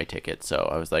already bought my ticket. So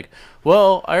I was like,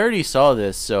 well, I already saw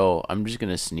this. So I'm just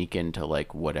going to sneak into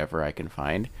like whatever I can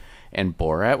find. And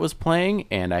Borat was playing,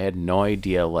 and I had no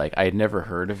idea, like, I had never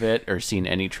heard of it or seen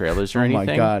any trailers or Oh anything.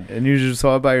 my god! And you just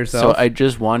saw it by yourself. So I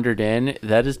just wandered in.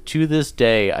 That is, to this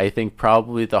day, I think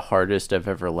probably the hardest I've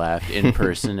ever laughed in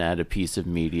person at a piece of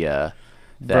media.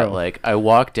 That, Bro. like, I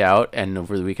walked out, and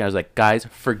over the weekend I was like, guys,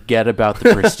 forget about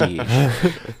the Prestige.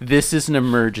 This is an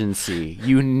emergency.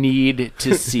 You need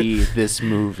to see this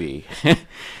movie.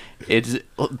 It's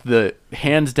the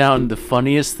hands down the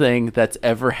funniest thing that's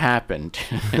ever happened.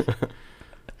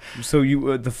 So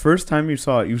you, the first time you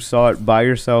saw it by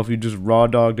yourself. You just raw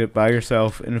dogged it by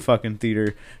yourself in a fucking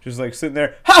theater, just like sitting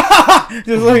there,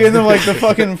 just like in the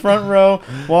fucking front row.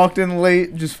 Walked in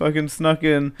late, just fucking snuck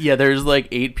in. Yeah, there's like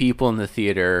 8 people in the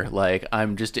theater. Like,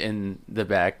 I'm just in the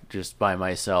back, just by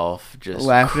myself, just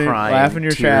laughing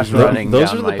your tears shaft off. running Those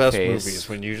down are the my best face. movies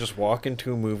when you just walk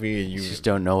into a movie and you Just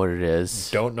don't know what it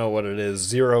is. don't know what it is,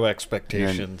 zero And then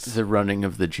expectations. the running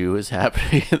of the Jew is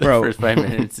happening in the Bro. first 5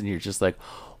 minutes, and you're just like,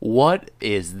 what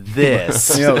is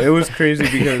this? You know, it was crazy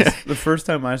because the first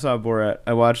time I saw Borat,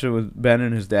 I watched it with Ben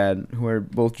and his dad, who are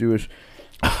both Jewish.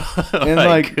 Oh And, my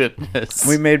like, goodness.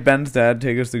 We made Ben's dad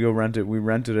take us to go rent it. We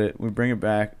rented it. We bring it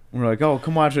back. We're like, oh,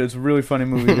 come watch it. It's a really funny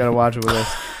movie. You gotta watch it with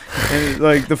us. And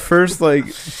like the first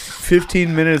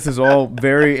 15 minutes is all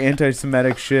very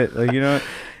anti-Semitic shit. Like, you know.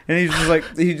 And he's just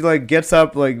like, he like gets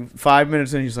up like 5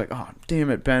 minutes and he's like, oh damn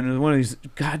it, Ben, it's one of these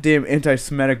goddamn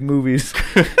anti-Semitic movies.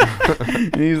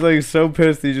 And he's like so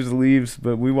pissed he just leaves.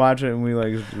 But we watch it and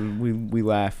we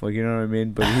laugh, like, you know what I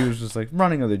mean. But he was just like,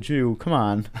 running of the Jew, come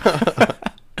on.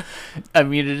 I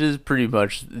mean, it is pretty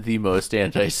much the most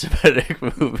anti-Semitic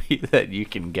movie that you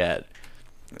can get,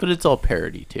 but it's all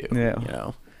parody too. Yeah. You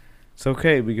know, It's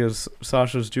okay because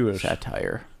Sasha's Jewish.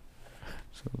 satire.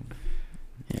 So,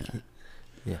 Yeah.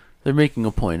 Yeah. They're making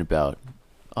a point about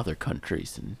other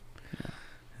countries and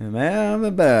and I'm a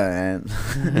band.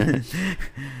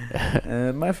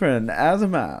 And my friend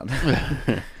Azamat.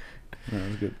 That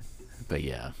was good. but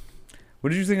yeah. What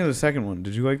did you think of the second one?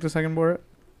 Did you like the second Borat?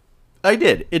 I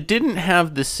did. It didn't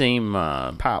have the same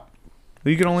Pop.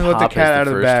 Well, you can only let the pop cat as out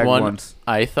of the first bag one. once.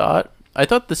 I thought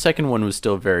the second one was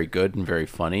still very good and very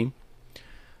funny.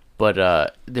 But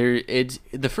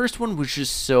the first one was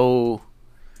just so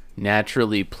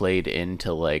naturally played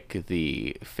into like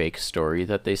the fake story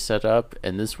that they set up,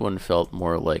 and this one felt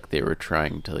more like they were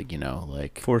trying to, like, you know,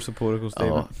 like Force a political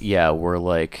statement. yeah, we're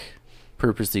like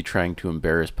purposely trying to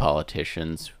embarrass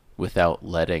politicians without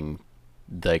letting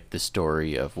like the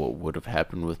story of what would have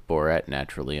happened with Borat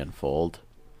naturally unfold.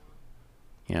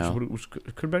 You know? Which could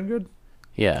have been good.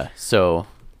 Yeah. So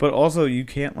But also, you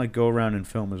can't like go around and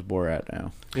film as Borat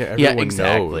now. Yeah, everyone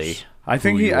exactly. knows. I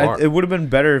think who you are. it would have been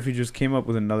better if he just came up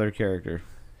with another character.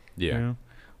 Yeah. You know?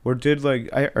 Or did like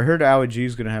I heard Ali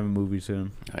G's gonna have a movie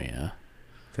soon. oh yeah,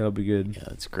 That'll be good. yeah,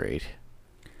 that's great.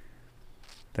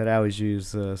 That Ali G is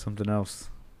something else.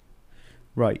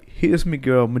 Right, here's me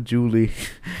girl, my Julie.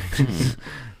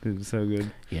 It's so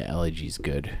good. Yeah, LAG's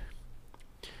good.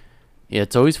 Yeah,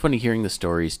 it's always funny hearing the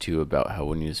stories too about how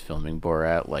when he was filming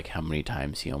Borat, like how many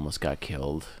times he almost got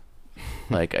killed.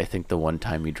 Like, I think the one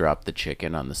time he dropped the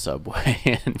chicken on the subway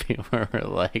and people were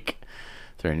like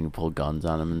threatening to pull guns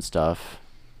on him and stuff.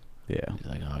 Yeah. He's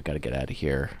like, oh, I gotta get out of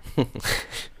here.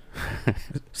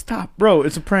 Stop, bro!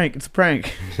 It's a prank. It's a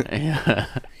prank. Yeah.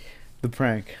 The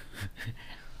prank.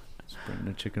 Just bringing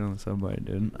a chicken on the subway,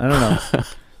 dude. I don't know.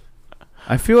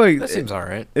 I feel like That seems all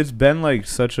right. it's been like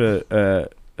such a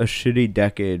shitty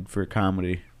decade for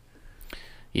comedy.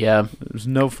 Yeah. There's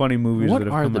no funny movies What that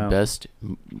have are come the out. best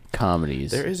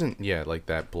comedies? There isn't, like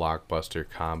that blockbuster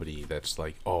comedy that's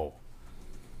like, oh,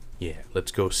 yeah,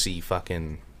 let's go see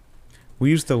fucking. We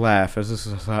used to laugh as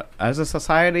a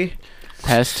society.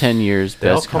 Past 10 years,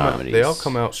 best comedies. They all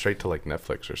come out straight to like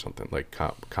Netflix or something, like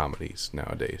comedies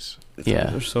nowadays. Yeah.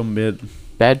 They're so mid.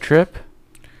 Bad Trip?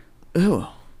 Ew.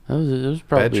 That was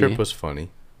probably... Bad Trip was funny.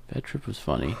 Bad Trip was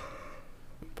funny.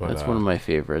 But, That's one of my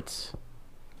favorites.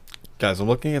 Guys, I'm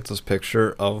looking at this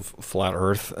picture of Flat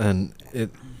Earth, and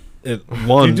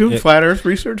You doing flat Earth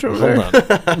research over there?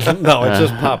 Hold on. No, it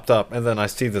just popped up, and then I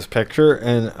see this picture,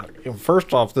 and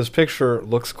first off, this picture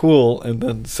looks cool, and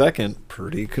then second,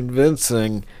 pretty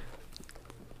convincing.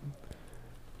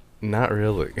 Not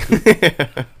really.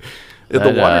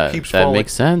 The water keeps falling. That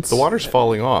makes sense. The water's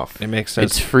falling off. It makes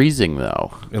sense. It's freezing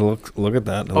though. Look at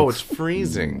that. Oh, it's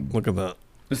freezing. Look at that.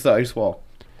 It's the ice wall.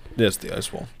 It's the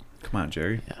ice wall. Come on,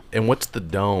 Jerry. Yeah. And what's the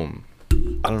dome?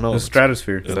 I don't know. The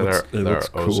stratosphere. It Is that looks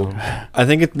our cool. ozone? I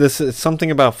think it's something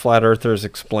about flat earthers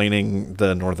explaining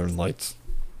the northern lights.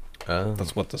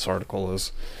 That's what this article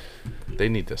is. They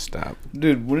need to stop.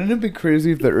 Dude, wouldn't it be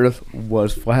crazy if the Earth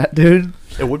was flat, dude?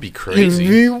 It would be crazy. It'd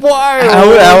be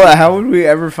wild. How would we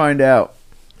ever find out?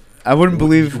 I wouldn't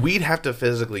believe. We'd have to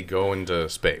physically go into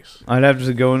space. I'd have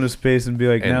to go into space and be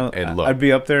like, And look. I'd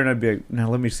be up there and I'd be like, now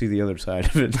let me see the other side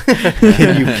of it.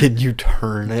 Can you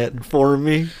turn it for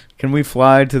me? Can we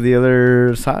fly to the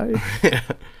other side?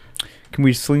 Can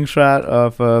we slingshot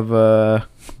off of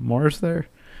Mars there?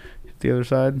 Hit the other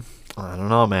side? I don't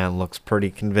know, man. Looks pretty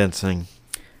convincing.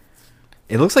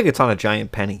 It looks like it's on a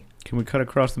giant penny. Can we cut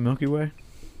across the Milky Way?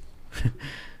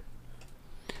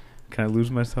 Can I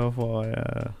lose myself while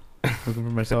I looking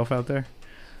for myself out there?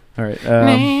 All right.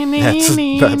 That's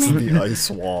the ice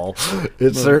wall.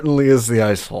 It certainly is the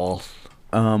ice wall.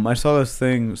 I saw this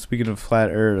thing, speaking of flat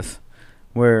Earth,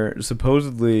 where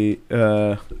supposedly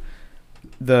the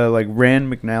like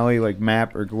Rand McNally like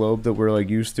map or globe that we're like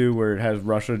used to, where it has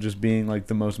Russia just being like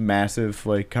the most massive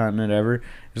like continent ever,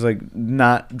 is like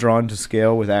not drawn to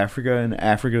scale with Africa, and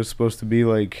Africa is supposed to be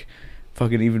like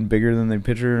fucking even bigger than they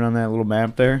pictured on that little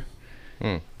map there.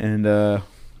 And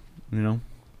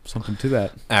something to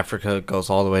that. Africa goes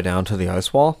all the way down to the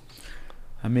ice wall.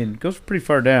 I mean, it goes pretty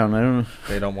far down. I don't know.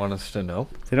 They don't want us to know.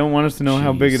 They don't want us to know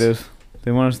how big it Jeez. is.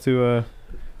 They want us to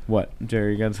what?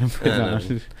 Jerry, you got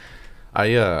something?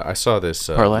 I saw this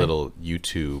Parlay? little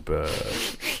YouTube.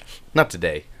 Not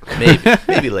today.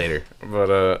 Maybe later.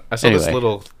 But I saw this Anyway.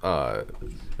 little.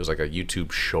 It was like a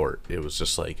YouTube short. It was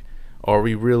just like, are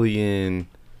we really in?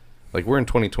 Like, we're in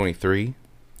 2023.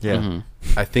 Yeah.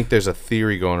 Mm-hmm. I think there's a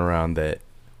theory going around that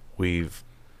we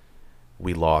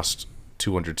lost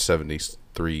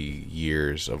 273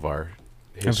 years of our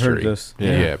history. I've heard this.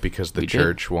 Yeah, because the We did.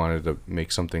 church wanted to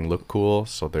make something look cool,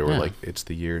 so they were Yeah. like, it's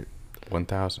the year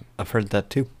 1000. I've heard that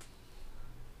too.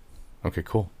 Okay,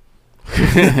 cool.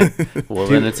 Well,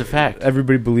 then it's a fact.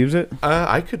 Everybody believes it.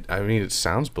 I mean, it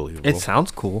sounds believable. It sounds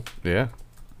cool. Yeah.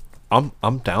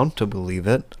 I'm down to believe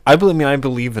it. I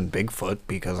believe in Bigfoot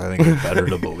because I think it's better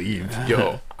to believe.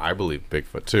 Yo, I believe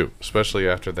Bigfoot too, especially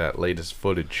after that latest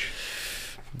footage.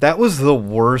 That was the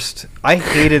worst. I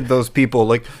hated those people.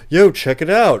 Like, yo, check it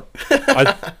out.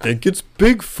 I think it's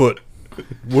Bigfoot.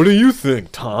 What do you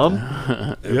think, Tom?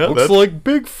 It Yeah, looks that's- like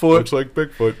Bigfoot. Looks like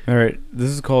Bigfoot. All right, this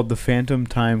is called the Phantom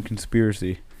Time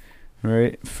Conspiracy. All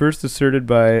right, first asserted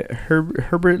by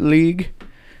Herbert League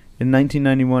in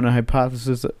 1991, a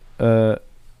hypothesis, a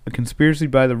conspiracy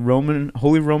by the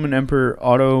Holy Roman Emperor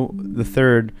Otto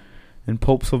III and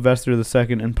Pope Sylvester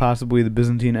II, and possibly the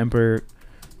Byzantine Emperor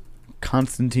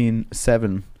Constantine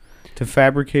VII, to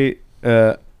fabricate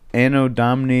Anno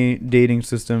Domini dating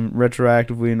system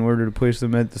retroactively in order to place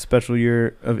them at the special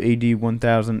year of AD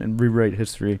 1000 and rewrite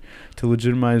history to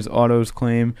legitimize Otto's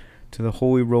claim to the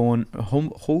Holy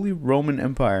Roman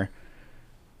Empire.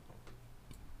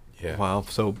 Yeah. Wow,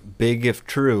 so big if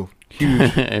true.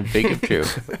 Huge. Big if true.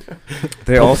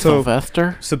 They also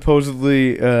Sylvester?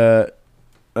 supposedly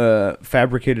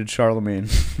fabricated Charlemagne.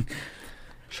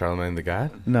 Charlemagne the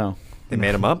God? No. They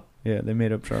made him up? Yeah, they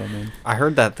made up Charlemagne. I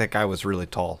heard that guy was really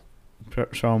tall.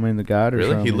 Charlemagne the God? Or Really?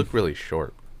 He Charlemagne? looked really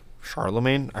short.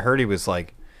 Charlemagne? I heard he was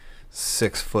like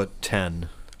 6'10".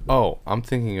 Oh, I'm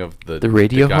thinking of the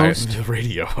radio guy- host? The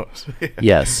radio host. Yeah.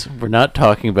 Yes, we're not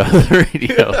talking about the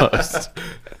radio host.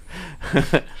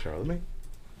 Charlemagne?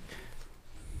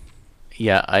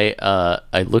 Yeah,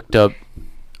 I looked up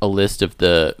a list of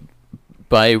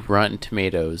by Rotten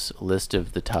Tomatoes, a list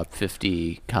of the top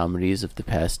 50 comedies of the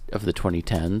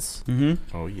 2010s. Mm-hmm.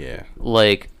 Oh, yeah.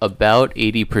 Like about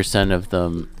 80% of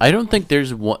them, I don't think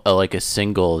there's like a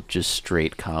single just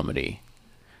straight comedy.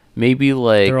 Maybe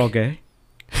like They're all gay?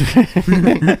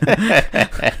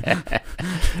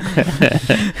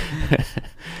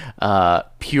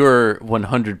 pure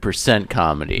 100%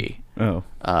 comedy. Oh.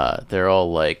 They're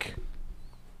all like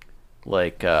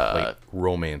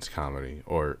Romance comedy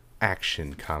or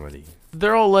action comedy.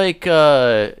 they're all like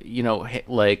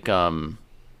Meyerowitz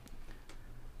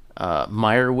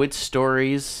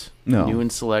stories. No. New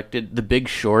and selected. The Big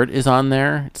Short is on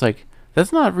there. It's like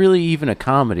That's not really even a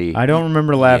comedy. I don't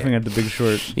remember laughing at The Big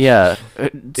Short. Yeah,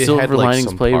 It Silver had like Linings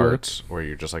some Playbook. parts where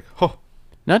you're just like, oh,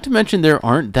 Not to mention there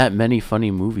aren't that many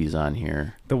funny movies on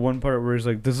here. The one part where he's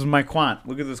like, "This is my quant.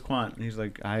 Look at this quant." And he's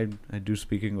like, "I do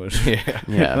speak English." yeah.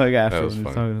 Yeah, Like after was when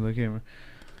he's funny. talking to the camera.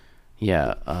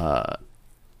 yeah.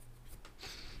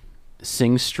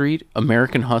 Sing Street,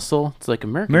 American Hustle. It's like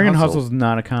American American Hustle Hustle's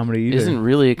not a comedy either. isn't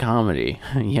really a comedy.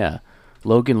 Yeah,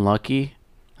 Logan Lucky.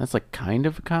 That's like kind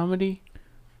of a comedy.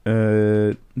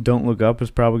 Don't Look Up is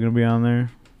probably gonna be on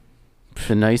there.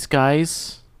 The Nice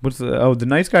Guys. What's the? Oh, The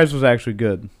Nice Guys was actually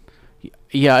good.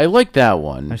 Yeah, I like that I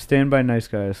one. stand by Nice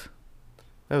Guys.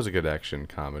 That was a good action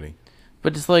comedy.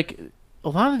 But it's like a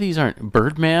lot of these aren't.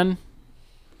 Birdman.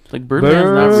 Like Birdman's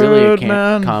not really a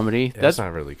Birdman. comedy. Yeah, That's that's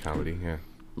not really comedy. Yeah.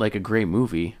 like a great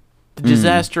movie. The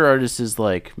Disaster Artist is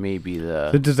like maybe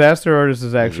The Disaster Artist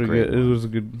is actually great good. It one. was a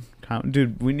good.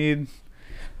 Dude, we need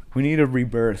a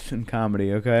rebirth in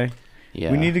comedy. Okay.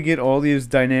 yeah. We need to get all these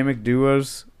dynamic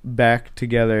duos back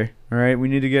together. All right. We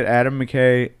need to get Adam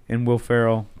McKay and Will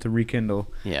Ferrell to rekindle.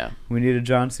 Yeah. We need a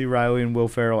John C. Reilly and Will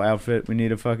Ferrell outfit. We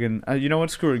need a fucking. You know what?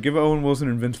 Screw it. Give Owen Wilson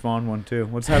and Vince Vaughn one too.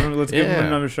 Let's give them Yeah.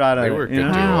 another shot at They it. were you good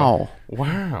know? duo. Wow.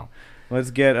 Wow.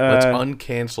 Let's get. Let's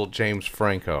uncancel James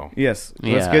Franco. Yes.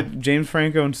 Let's Yeah. get James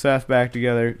Franco and Seth back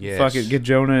together. Yes. Fuck it. Get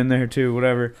Jonah in there too.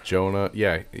 Whatever. Jonah,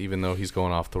 yeah, even though he's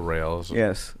going off the rails.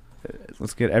 Yes.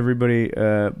 Let's get everybody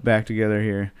back together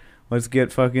here. Let's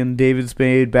get fucking David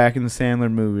Spade back in the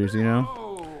Sandler movies, you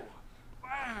know?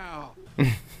 Wow.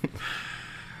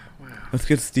 Let's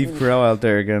get Steve Carell out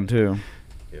there again, too.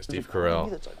 Yeah, Steve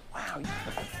Carell. It's like,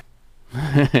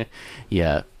 wow.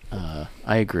 Yeah.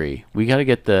 I agree. We got to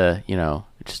get it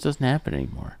just doesn't happen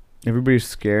anymore. Everybody's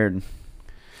scared.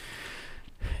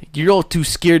 You're all too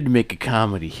scared to make a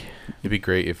comedy. It'd be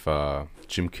great if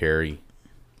Jim Carrey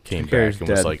came Carrey's back and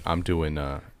was dead. like, I'm doing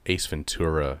Ace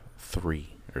Ventura 3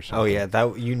 or something. Oh yeah,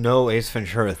 that Ace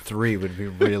Ventura 3 would be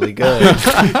really good.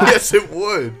 Yes, it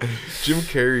would. Jim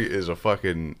Carrey is a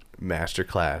fucking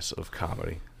masterclass of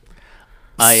comedy.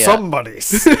 Somebody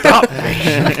stop me!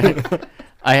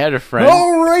 I had a friend.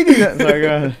 Alrighty. Sorry,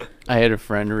 go ahead. I had a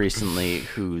friend recently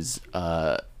who's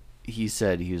he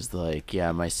said he was like,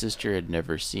 yeah, my sister had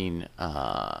never seen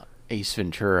Ace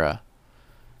Ventura,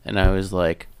 and I was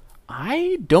like,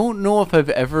 I don't know if I've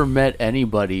ever met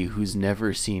anybody who's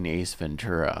never seen Ace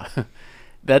Ventura.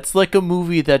 That's like a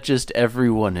movie that just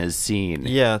everyone has seen.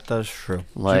 Yeah, that's true.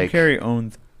 Like, Jim Carrey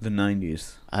owned the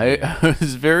 90s. I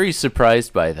was very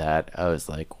surprised by that. I was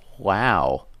like,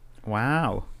 wow.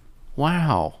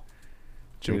 Wow.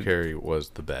 Jim Dude. Carrey was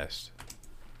the best.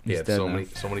 He He's had dead so now.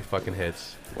 many fucking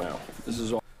hits. Wow. This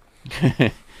is all.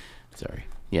 Sorry.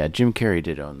 Yeah, Jim Carrey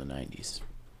did own the 90s.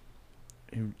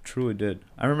 He truly did.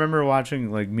 I remember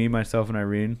watching, like, Me, Myself, and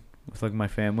Irene with, like, my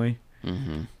family.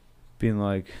 Mm-hmm. Being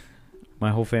like,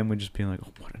 my whole family just being like,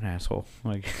 oh, what an asshole.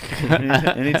 Like,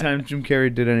 anytime Jim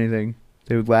Carrey did anything,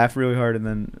 they would laugh really hard, and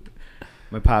then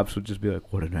my pops would just be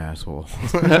like, what an asshole.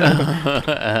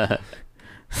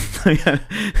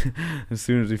 As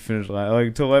soon as he finished laughing,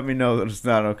 like, to let me know that it's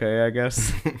not okay, I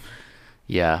guess.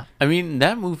 Yeah. I mean,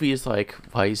 that movie is like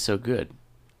why he's so good.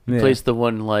 He Yeah, plays the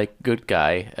one, like, good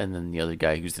guy, and then the other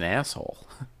guy who's an asshole.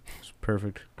 it's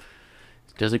perfect.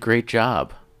 Does a great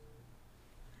job.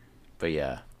 But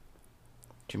yeah.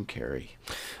 Jim Carrey.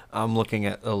 I'm looking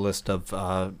at a list of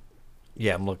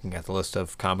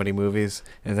comedy movies,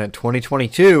 and then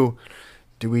 2022,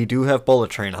 we do have Bullet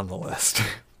Train on the list.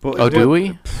 Oh, do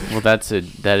we? Well, that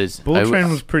is. Bullet Train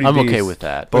was pretty I'm okay decent. with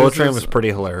that. Bullet it's- Train it's- was pretty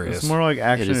hilarious. It's more like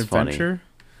action is funny. adventure.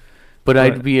 But but-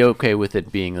 I'd be okay with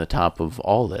it being the top of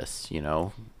all this,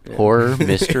 Horror,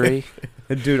 mystery,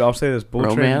 Dude, I'll say this: Bullet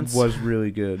Romance? Train was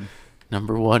really good.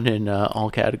 number one in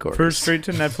all categories. For a straight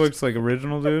to Netflix like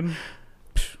original, dude,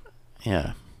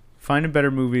 Yeah. find a better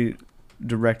movie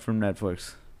direct from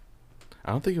Netflix.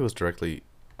 I don't think it was directly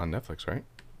on Netflix, right?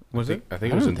 Was it? I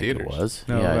think it was don't in think theaters. It was.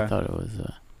 No, yeah, I okay. thought it was.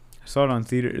 I saw it on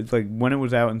theater. It's like when it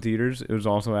was out in theaters, it was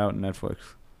also out in Netflix.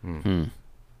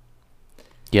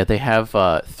 Yeah, they have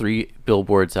 3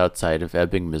 billboards outside of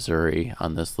Ebbing, Missouri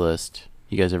on this list.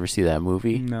 You guys ever see that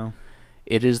movie? No.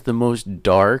 It is the most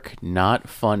dark, not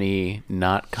funny,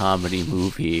 not comedy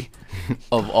movie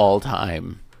of all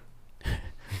time.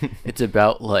 It's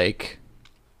about, like,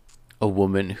 a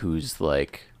woman who's,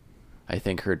 like, I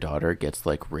think her daughter gets,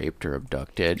 like, raped or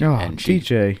abducted. Oh, and she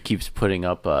DJ. keeps putting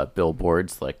up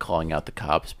billboards, like, calling out the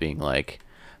cops, being like,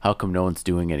 how come no one's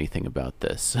doing anything about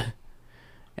this?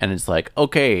 And it's like,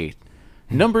 okay,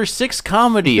 number 6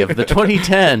 comedy of the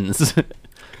 2010s.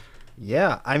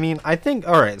 Yeah, I mean, I think,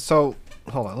 all right, so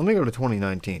hold on, let me go to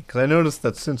 2019, because I noticed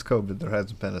that since COVID there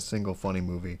hasn't been a single funny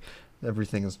movie.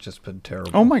 Everything has just been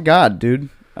terrible. Oh my god, dude!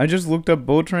 I just looked up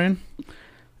Bullet Train.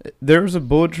 There was a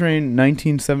Bullet Train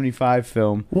 1975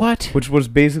 film, What? which was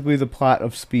basically the plot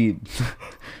of Speed.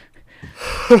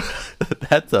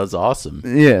 That sounds awesome.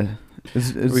 Yeah,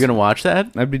 Are we gonna watch that?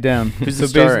 I'd be down. Who's So it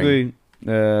starring?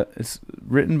 basically, it's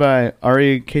written by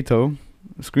Ari Kato,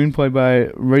 screenplay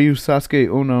by Ryusasuke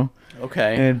Ono,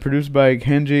 Okay. and produced by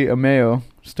Kenji Ameo,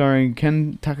 starring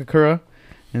Ken Takakura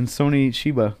and Sony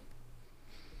Chiba.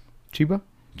 Chiba.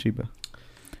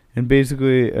 And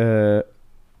basically, a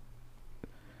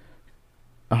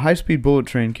high-speed bullet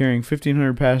train carrying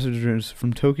 1,500 passengers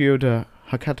from Tokyo to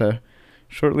Hakata.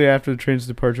 Shortly after the train's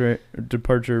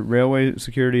departure, railway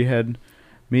security head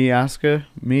Miyashita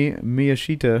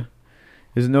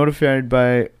is notified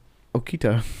by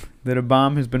Okita that a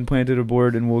bomb has been planted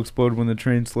aboard and will explode when the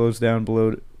train slows down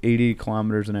below 80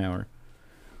 kilometers an hour.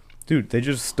 Dude, they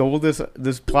just stole this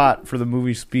plot for the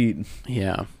movie Speed.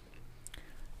 Yeah.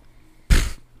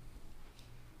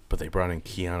 But they brought in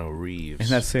Keanu Reeves. And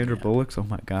that's Sandra Bullock's. Oh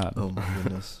my god. Oh my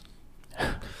goodness.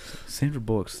 Sandra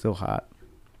Bullock's still hot.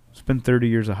 It's been 30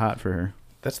 years of hot for her.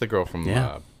 That's the girl from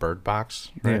Yeah. Bird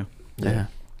Box, right? Yeah.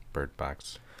 Bird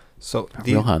Box. So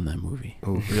Real hot in that movie.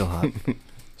 Oh, real hot.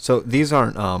 So these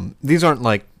aren't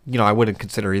like, I wouldn't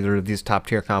consider either of these top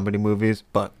tier comedy movies,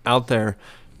 but out there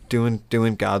doing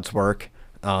God's work.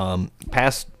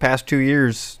 Past 2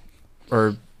 years,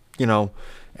 or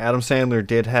Adam Sandler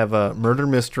did have a Murder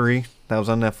Mystery that was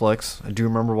on Netflix. I do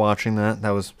remember watching that.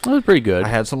 That was pretty good. I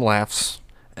had some laughs.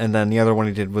 And then the other one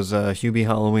he did was Hubie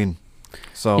Halloween.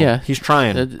 So Yeah. he's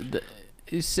trying.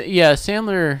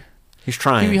 Sandler. He's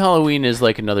trying. Maybe Halloween is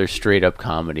like another straight up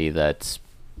comedy that's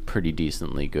pretty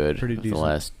decently good. Pretty The decent.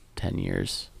 last 10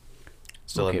 years.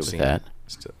 Still Okay haven't with seen that.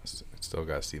 it. Still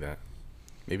got to see that.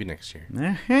 Maybe next year.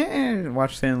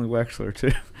 Watch Stanley Wexler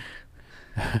too.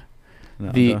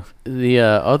 No, The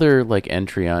other like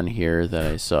entry on here that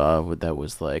I saw that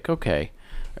was like, okay,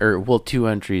 two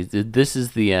entries. This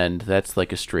is the end. That's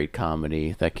like a straight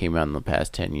comedy that came out in the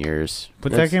past 10 years.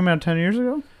 But that came out 10 years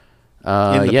ago? In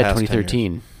the past 10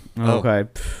 2013. Oh. Okay.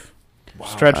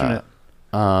 Stretching it.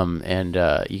 And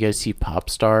you guys see Pop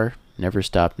Star? Never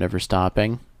Stop, Never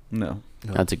Stopping? No.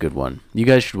 That's a good one. You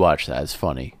guys should watch that. It's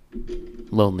funny.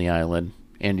 Lonely Island.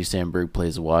 Andy Samberg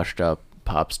plays a washed up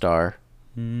pop star.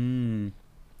 I remember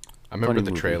Funny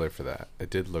the movie. trailer for that. It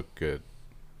did look good.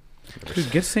 Dude,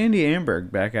 get Sandy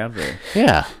Amberg back out there.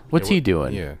 Yeah. What's he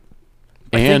doing? Yeah.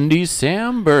 Andy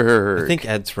Samberg. I think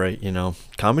Ed's right.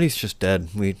 Comedy's just dead.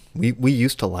 We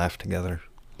used to laugh together.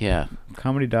 Yeah.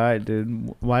 Comedy died,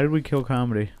 dude. Why did we kill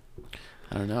comedy?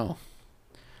 I don't know.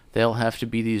 They'll have to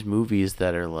be these movies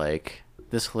that are like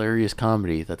this hilarious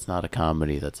comedy. That's not a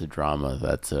comedy. That's a drama.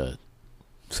 That's a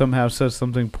Somehow says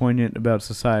something poignant about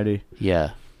society.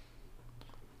 yeah.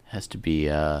 Has to be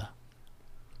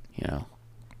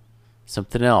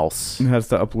something else. It has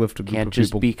to uplift a group Can't of just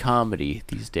people. be comedy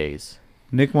these days.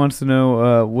 Nick wants to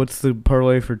know what's the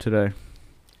parlay for today.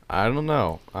 I don't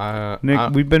know.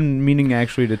 Nick, we've been meaning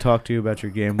actually to talk to you about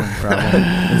your gambling problem.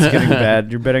 It's getting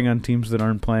bad. You're betting on teams that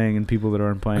aren't playing and people that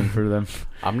aren't playing for them.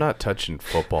 I'm not touching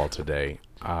football today.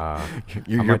 I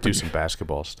might do some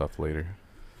basketball stuff later.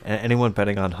 Anyone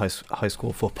betting on high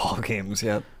school football games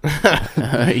yet?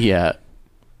 Yeah.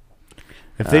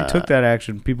 If they took that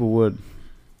action, people would.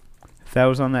 If that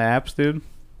was on the apps, dude.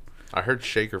 I heard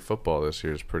Shaker football this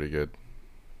year is pretty good.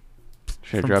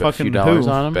 Should I From drop a few fucking dollars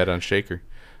who? on them? Bet on Shaker.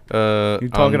 You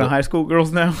talking to high school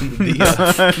girls now?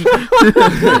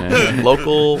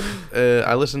 Local.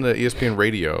 I listen to ESPN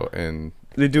radio and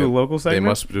They do a local segment? They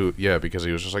must do, yeah, because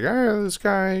he was just like, this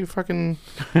guy fucking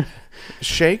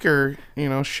Shaker,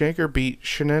 Shaker beat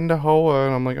Shenandoah,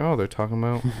 and I'm like, oh, they're talking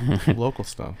about local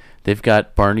stuff. They've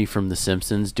got Barney from The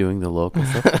Simpsons doing the local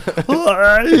stuff.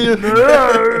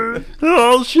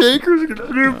 Oh, Shaker's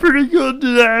gonna do pretty good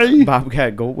today.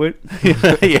 Bobcat Goldthwait?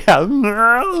 Yeah.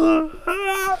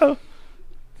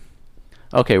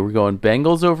 Okay, we're going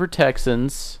Bengals over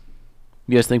Texans.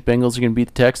 You guys think Bengals are going to beat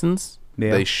the Texans?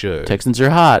 Yeah. They should. Texans are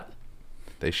hot.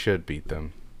 They should beat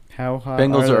them. How hot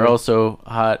Bengals are are they? also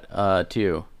hot,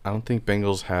 too. I don't think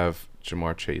Bengals have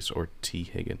Jamar Chase or T.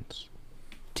 Higgins.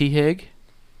 T. Hig?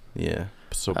 Yeah.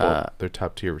 So both they're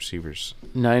top tier receivers.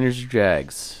 Niners or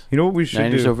Jags? You know what we should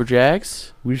Niners do? over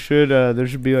Jags? We should, there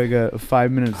should be like a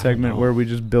 5-minute segment where we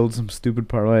just build some stupid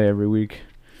parlay every week.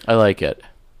 I like it.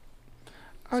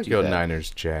 I'd do go that. Niners,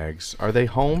 Jags. Are they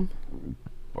home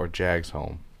or Jags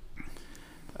home?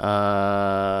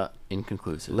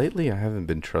 Inconclusive. Lately, I haven't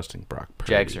been trusting Brock Purdy.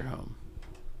 Jags are home.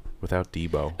 Without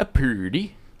Debo. A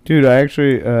Purdy. Dude, I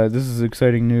actually, this is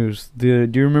exciting news. Do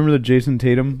you remember the Jason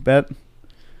Tatum bet?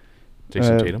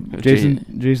 Jason Tatum.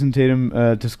 Jason Tatum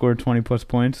to score 20+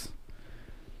 points.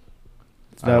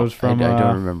 That was from. I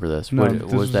don't remember this. No, What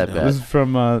was that bet? This is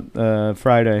from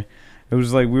Friday. It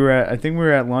was like I think we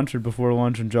were at lunch or before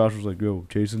lunch, and Josh was like, "Yo,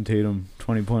 Jason Tatum,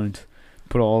 20 points."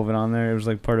 Put all of it on there. It was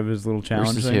like part of his little challenge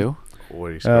Versus thing. who? What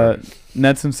do you score?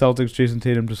 Nets and Celtics. Jason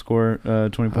Tatum to score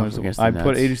 20 points. against the I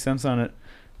put Nets. 80 cents on it.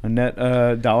 A net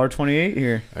 $1.28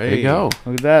 here. There you go.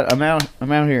 Look at that. I'm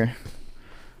out here.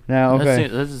 Now, okay.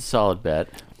 That's a solid bet.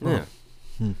 Yeah.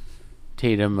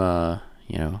 Tatum,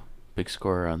 big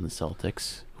scorer on the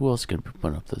Celtics. Who else can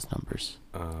put up those numbers?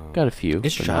 Got a few.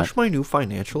 Is but Josh my new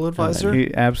financial advisor?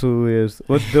 He absolutely is.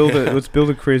 Let's build it. Let's build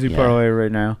a crazy Yeah. parlay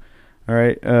right now. All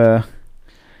right.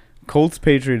 Colts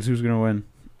Patriots. Who's gonna win?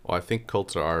 Well, I think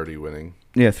Colts are already winning.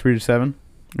 Yeah, 3-7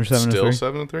 or 7-3. Still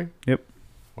 7-3. Yep.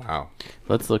 Wow.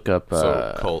 Let's look up.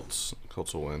 So Colts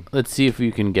will win. Let's see if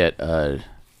we can get.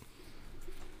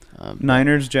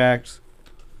 Niners Jacks.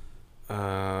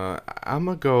 I'm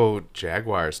gonna go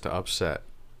Jaguars to upset.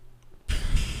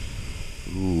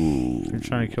 Ooh. You're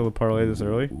trying to kill the parlay this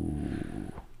early.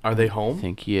 Are they I home?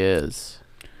 think he is.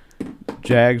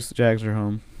 Jags are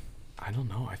home. I don't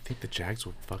know. I think the Jags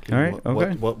would fucking. All right.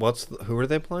 Okay. Who are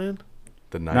they playing?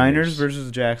 The Niners versus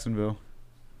Jacksonville.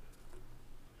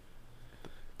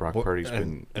 Brock Purdy's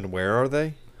been. And where are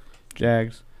they?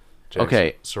 Jags. Jags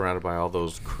Okay. Surrounded by all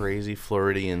those crazy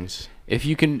Floridians. If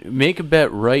you can make a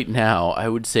bet right now, I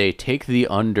would say take the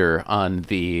under on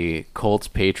the Colts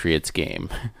Patriots game.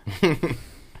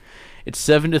 It's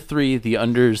 7-3. The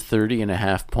under is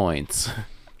 30.5 points.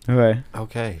 Okay.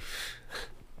 Okay.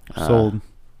 Sold.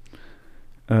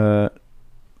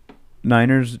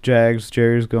 Niners Jags.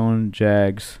 Jerry's going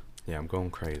Jags. Yeah, I'm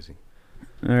going crazy.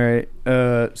 All right.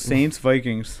 Saints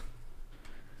Vikings.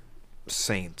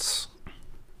 Saints.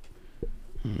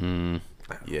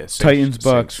 Yeah. Titans,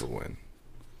 Bucks. Saints will win.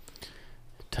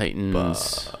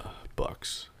 Titans.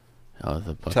 Bucks. Oh,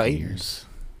 the Buccaneers. Titans.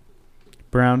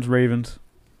 Browns Ravens.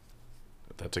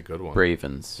 That's a good one.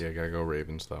 Ravens. Yeah, gotta go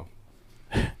Ravens though.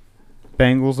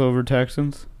 Bengals over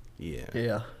Texans. Yeah.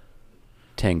 Yeah.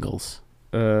 Tangles.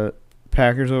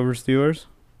 Packers over Steelers.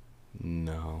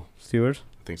 No. Steelers.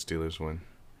 I think Steelers win.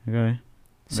 Okay.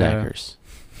 Sackers.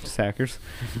 Sackers.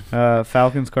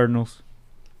 Falcons Cardinals.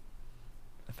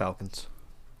 Falcons.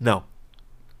 No.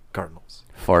 Cardinals.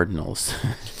 Fardinals.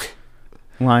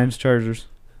 Lions Chargers.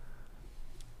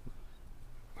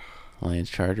 Lions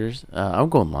Chargers. I'm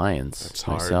going Lions That's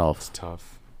hard. myself. It's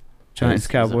tough. Giants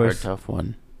That's a hard, Cowboys. tough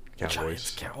one.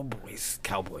 Cowboys.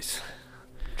 Cowboys.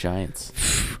 Giants.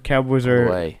 Cowboys All are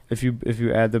the way. if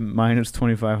you add the minus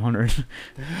 2,500.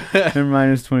 They're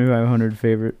minus 2,500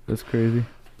 favorite. That's crazy.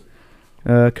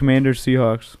 Commanders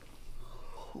Seahawks.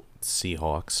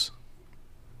 Seahawks.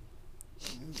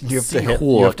 You have to hit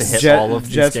Seahawks. all of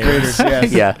these Jets games. Raiders.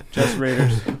 Yes. Yeah. Jets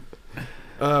Raiders.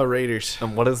 Raiders.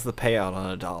 And what is the payout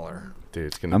on $1? Dude,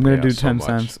 it's gonna. I'm gonna pay do out so 10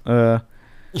 much.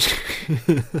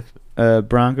 cents.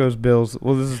 Broncos Bills.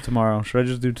 Well, this is tomorrow. Should I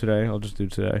just do today? I'll just do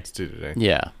today. Let's do today.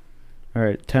 Yeah. All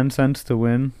right. 10 cents to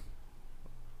win.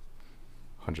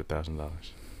 $100,000.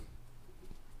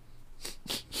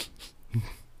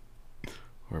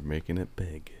 We're making it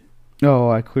big. Oh,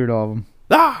 I cleared all of them.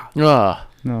 Ah!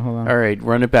 No, hold on. All right,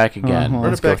 run it back again. hold on.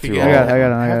 Let's Run it go back through again. all. I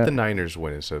got Have it. the Niners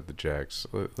win instead of the Jags.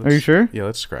 Are you sure? Yeah,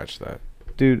 let's scratch that.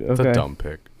 Dude, It's okay. a dumb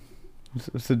pick.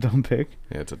 It's a dumb pick.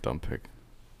 Yeah, it's a dumb pick.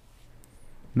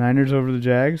 Niners over the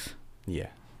Jags. Yeah.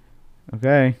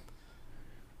 Okay.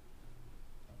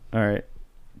 All right.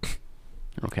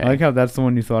 Okay. I like how that's the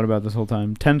one you thought about this whole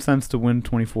time. 10 cents to win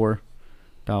 $24.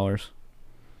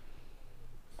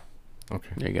 Okay.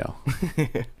 There you go.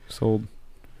 Sold.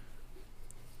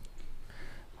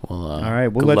 Well, All right,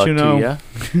 we'll good let you luck know.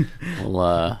 to ya.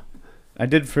 Well, I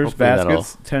did first Hopefully that'll-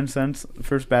 baskets, 10 cents,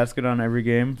 first basket on every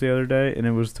game the other day, and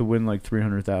it was to win like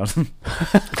 300,000.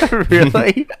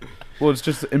 really? Well, it's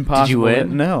just impossible.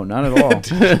 win? No, not at all.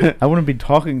 I wouldn't be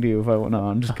talking to you if I went. No,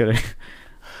 I'm just kidding.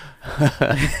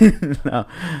 No,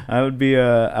 I would be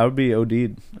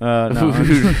OD'd. No, I'm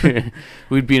just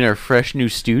We'd be in our fresh new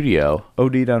studio.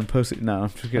 OD'd on pussy. No, I'm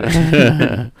just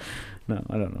kidding. No,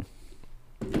 I don't know.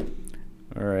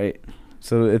 All right.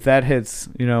 So if that hits,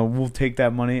 we'll take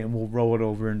that money and we'll roll it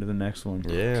over into the next one.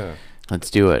 Yeah. Let's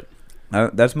do it.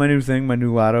 That's my new thing. My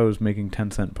new lotto is making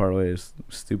 10-cent parlays.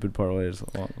 Stupid parlays.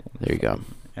 There you go.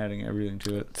 Adding everything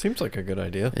to it. Seems like a good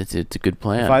idea. It's a good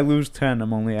plan. If I lose 10,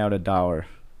 I'm only out $1.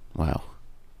 Wow.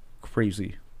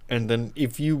 Crazy. And then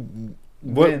if you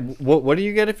Win. what do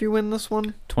you get if you win this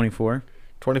one? 24.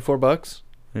 $24?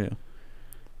 Yeah.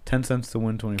 10 cents to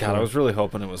win 24. God, I was really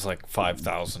hoping it was like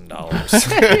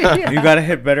 $5,000. You gotta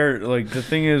hit better. Like, the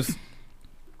thing is,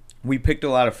 We picked a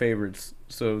lot of favorites,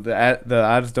 so the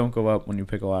odds don't go up when you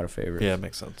pick a lot of favorites. Yeah, it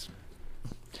makes sense.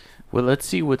 Well, let's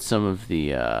see what some of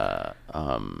the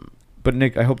But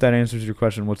Nick, I hope that answers your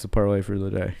question. What's the parlay for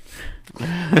the day?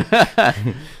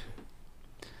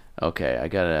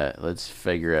 Okay, let's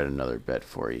figure out another bet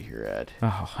for you here, Ed.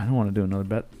 Oh, I don't want to do another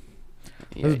bet.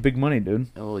 Yeah, This is big money, dude.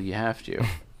 well, you have to.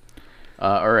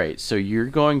 All right, so you're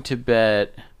going to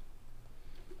bet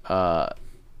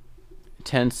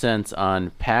 10 cents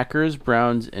on Packers,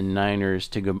 Browns, and Niners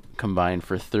to combine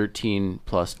for 13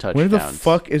 plus touchdowns. Where the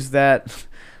fuck is that?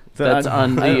 That's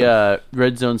on the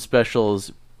Red Zone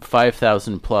Specials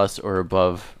 5,000 plus or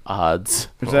above odds.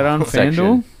 Is that on section.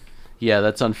 FanDuel? Yeah,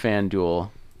 that's on FanDuel.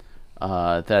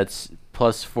 That's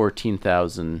plus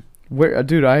 14,000. Where,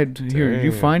 dude? Here.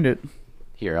 You find it.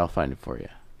 Here, I'll find it for you.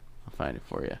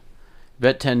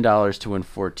 Bet $10 to win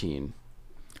 14.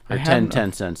 Or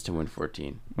 10 cents to win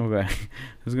 14. Okay. I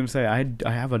was gonna say I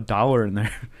have $1 in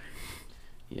there.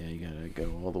 Yeah, you gotta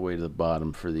go all the way to the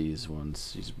bottom for these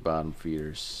ones. These bottom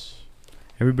feeders.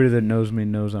 Everybody that knows me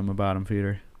knows I'm a bottom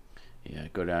feeder. Yeah,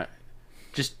 go down.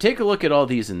 Just take a look at all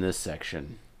these in this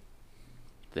section.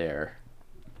 There.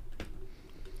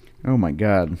 Oh my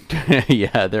god.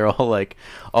 Yeah, they're all like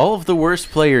all of the worst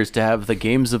players to have the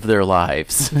games of their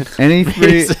lives. Any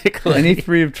three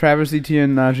Basically. of Travis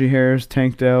Etienne, Najee Harris,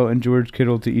 Tank Dell, and George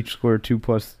Kittle to each score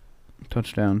 2+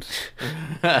 touchdowns.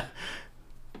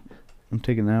 I'm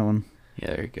taking that one.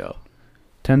 Yeah, there you go.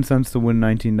 10 cents to win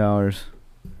 $19.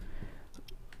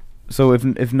 So if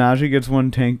Najee gets one,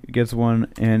 Tank gets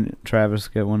one, and Travis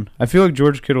get one. I feel like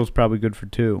George Kittle's probably good for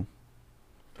 2.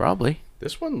 Probably.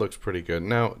 This one looks pretty good.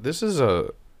 Now, this is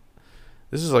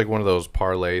like one of those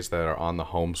parlays that are on the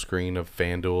home screen of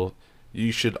FanDuel.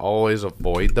 You should always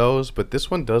avoid those, but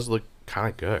this one does look kind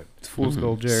of good. It's fool's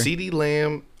gold, Jerry. CeeDee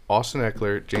Lamb, Austin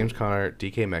Eckler, James Conner,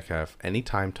 DK Metcalf,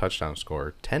 anytime touchdown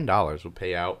score, $10 will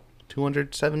pay out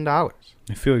 $207.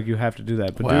 I feel like you have to do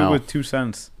that, but do Wow. it with 2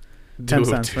 cents. Do 10 it with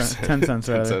cents. 2 cents. 10 cents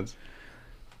 10 rather. cents.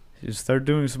 You start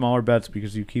doing smaller bets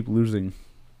because you keep losing.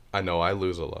 I know, I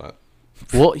lose a lot.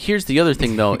 Well, here's the other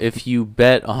thing though. If you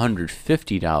bet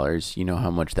 $150, you know how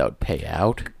much that would pay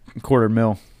out?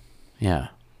 $250,000. Yeah.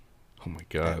 Oh my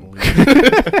god.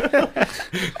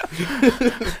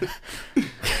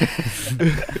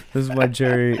 This is why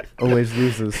Jerry always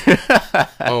loses.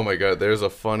 Oh my god, there's a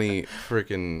funny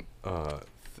freaking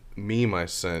meme I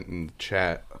sent in the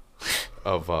chat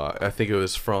of I think it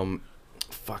was from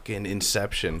fucking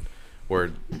Inception, where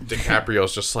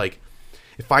DiCaprio's just like,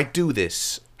 if I do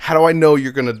this, how do I know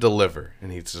you're gonna deliver?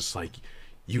 And he's just like,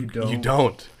 you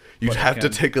don't. You But I have to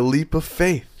can. take a leap of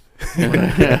faith.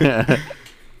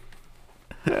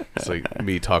 It's like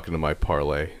me talking to my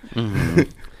parlay.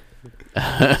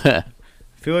 I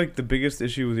feel like the biggest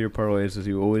issue with your parlays is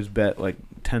you always bet like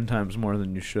 10 times more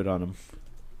than you should on them.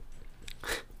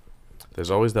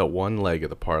 There's always that one leg of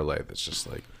the parlay that's just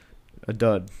like, A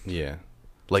dud. yeah.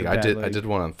 Like It's a I bad did leg.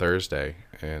 one on Thursday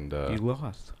and You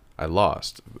lost. I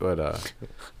lost, but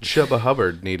Chuba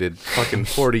Hubbard needed fucking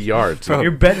 40 yards. You're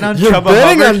betting on You're Chuba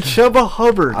betting Hubbard? on Chuba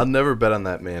Hubbard. I'll never bet on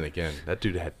that man again. That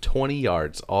dude had 20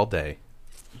 yards all day.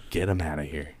 Get him out of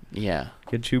here. Yeah.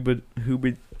 Get Chuba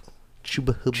Hooby.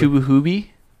 Chuba Hubbard. Chuba Hooby?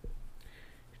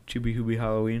 Chuby Hooby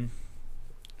Halloween.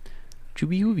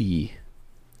 Chuby Hooby.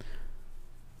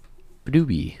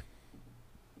 Badooby.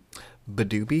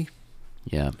 Badooby.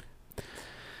 Yeah.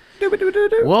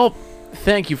 Well,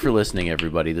 thank you for listening,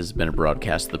 everybody. This has been a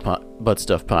broadcast of the Butt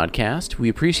Stuff Podcast. We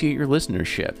appreciate your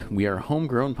listenership. We are a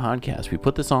homegrown podcast. We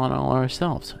put this on all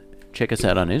ourselves. Check us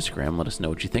out on Instagram. Let us know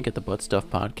what you think at the Butt Stuff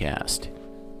Podcast.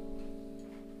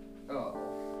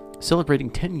 Celebrating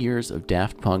 10 years of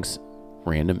Daft Punk's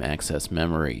Random Access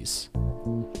Memories.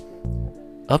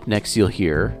 Up next, you'll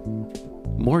hear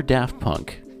more Daft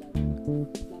Punk.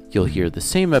 You'll hear the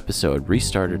same episode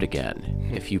restarted again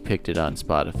if you picked it on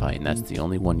Spotify and that's the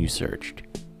only one you searched.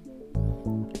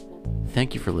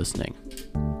 Thank you for listening.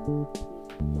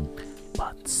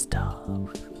 Butt stuff.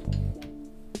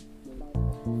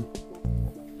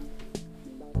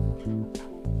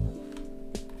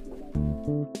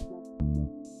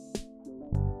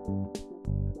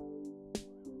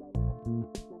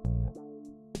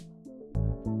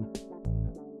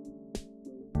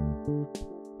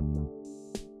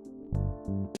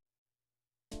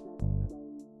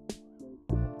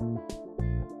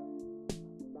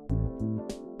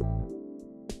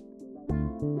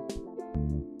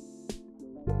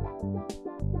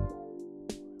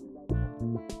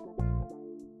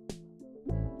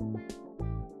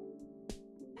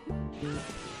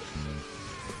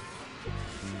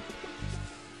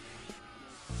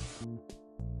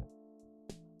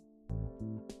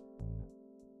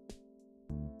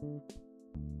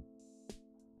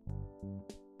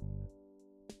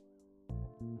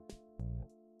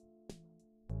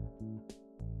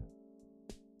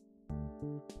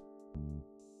 Bye.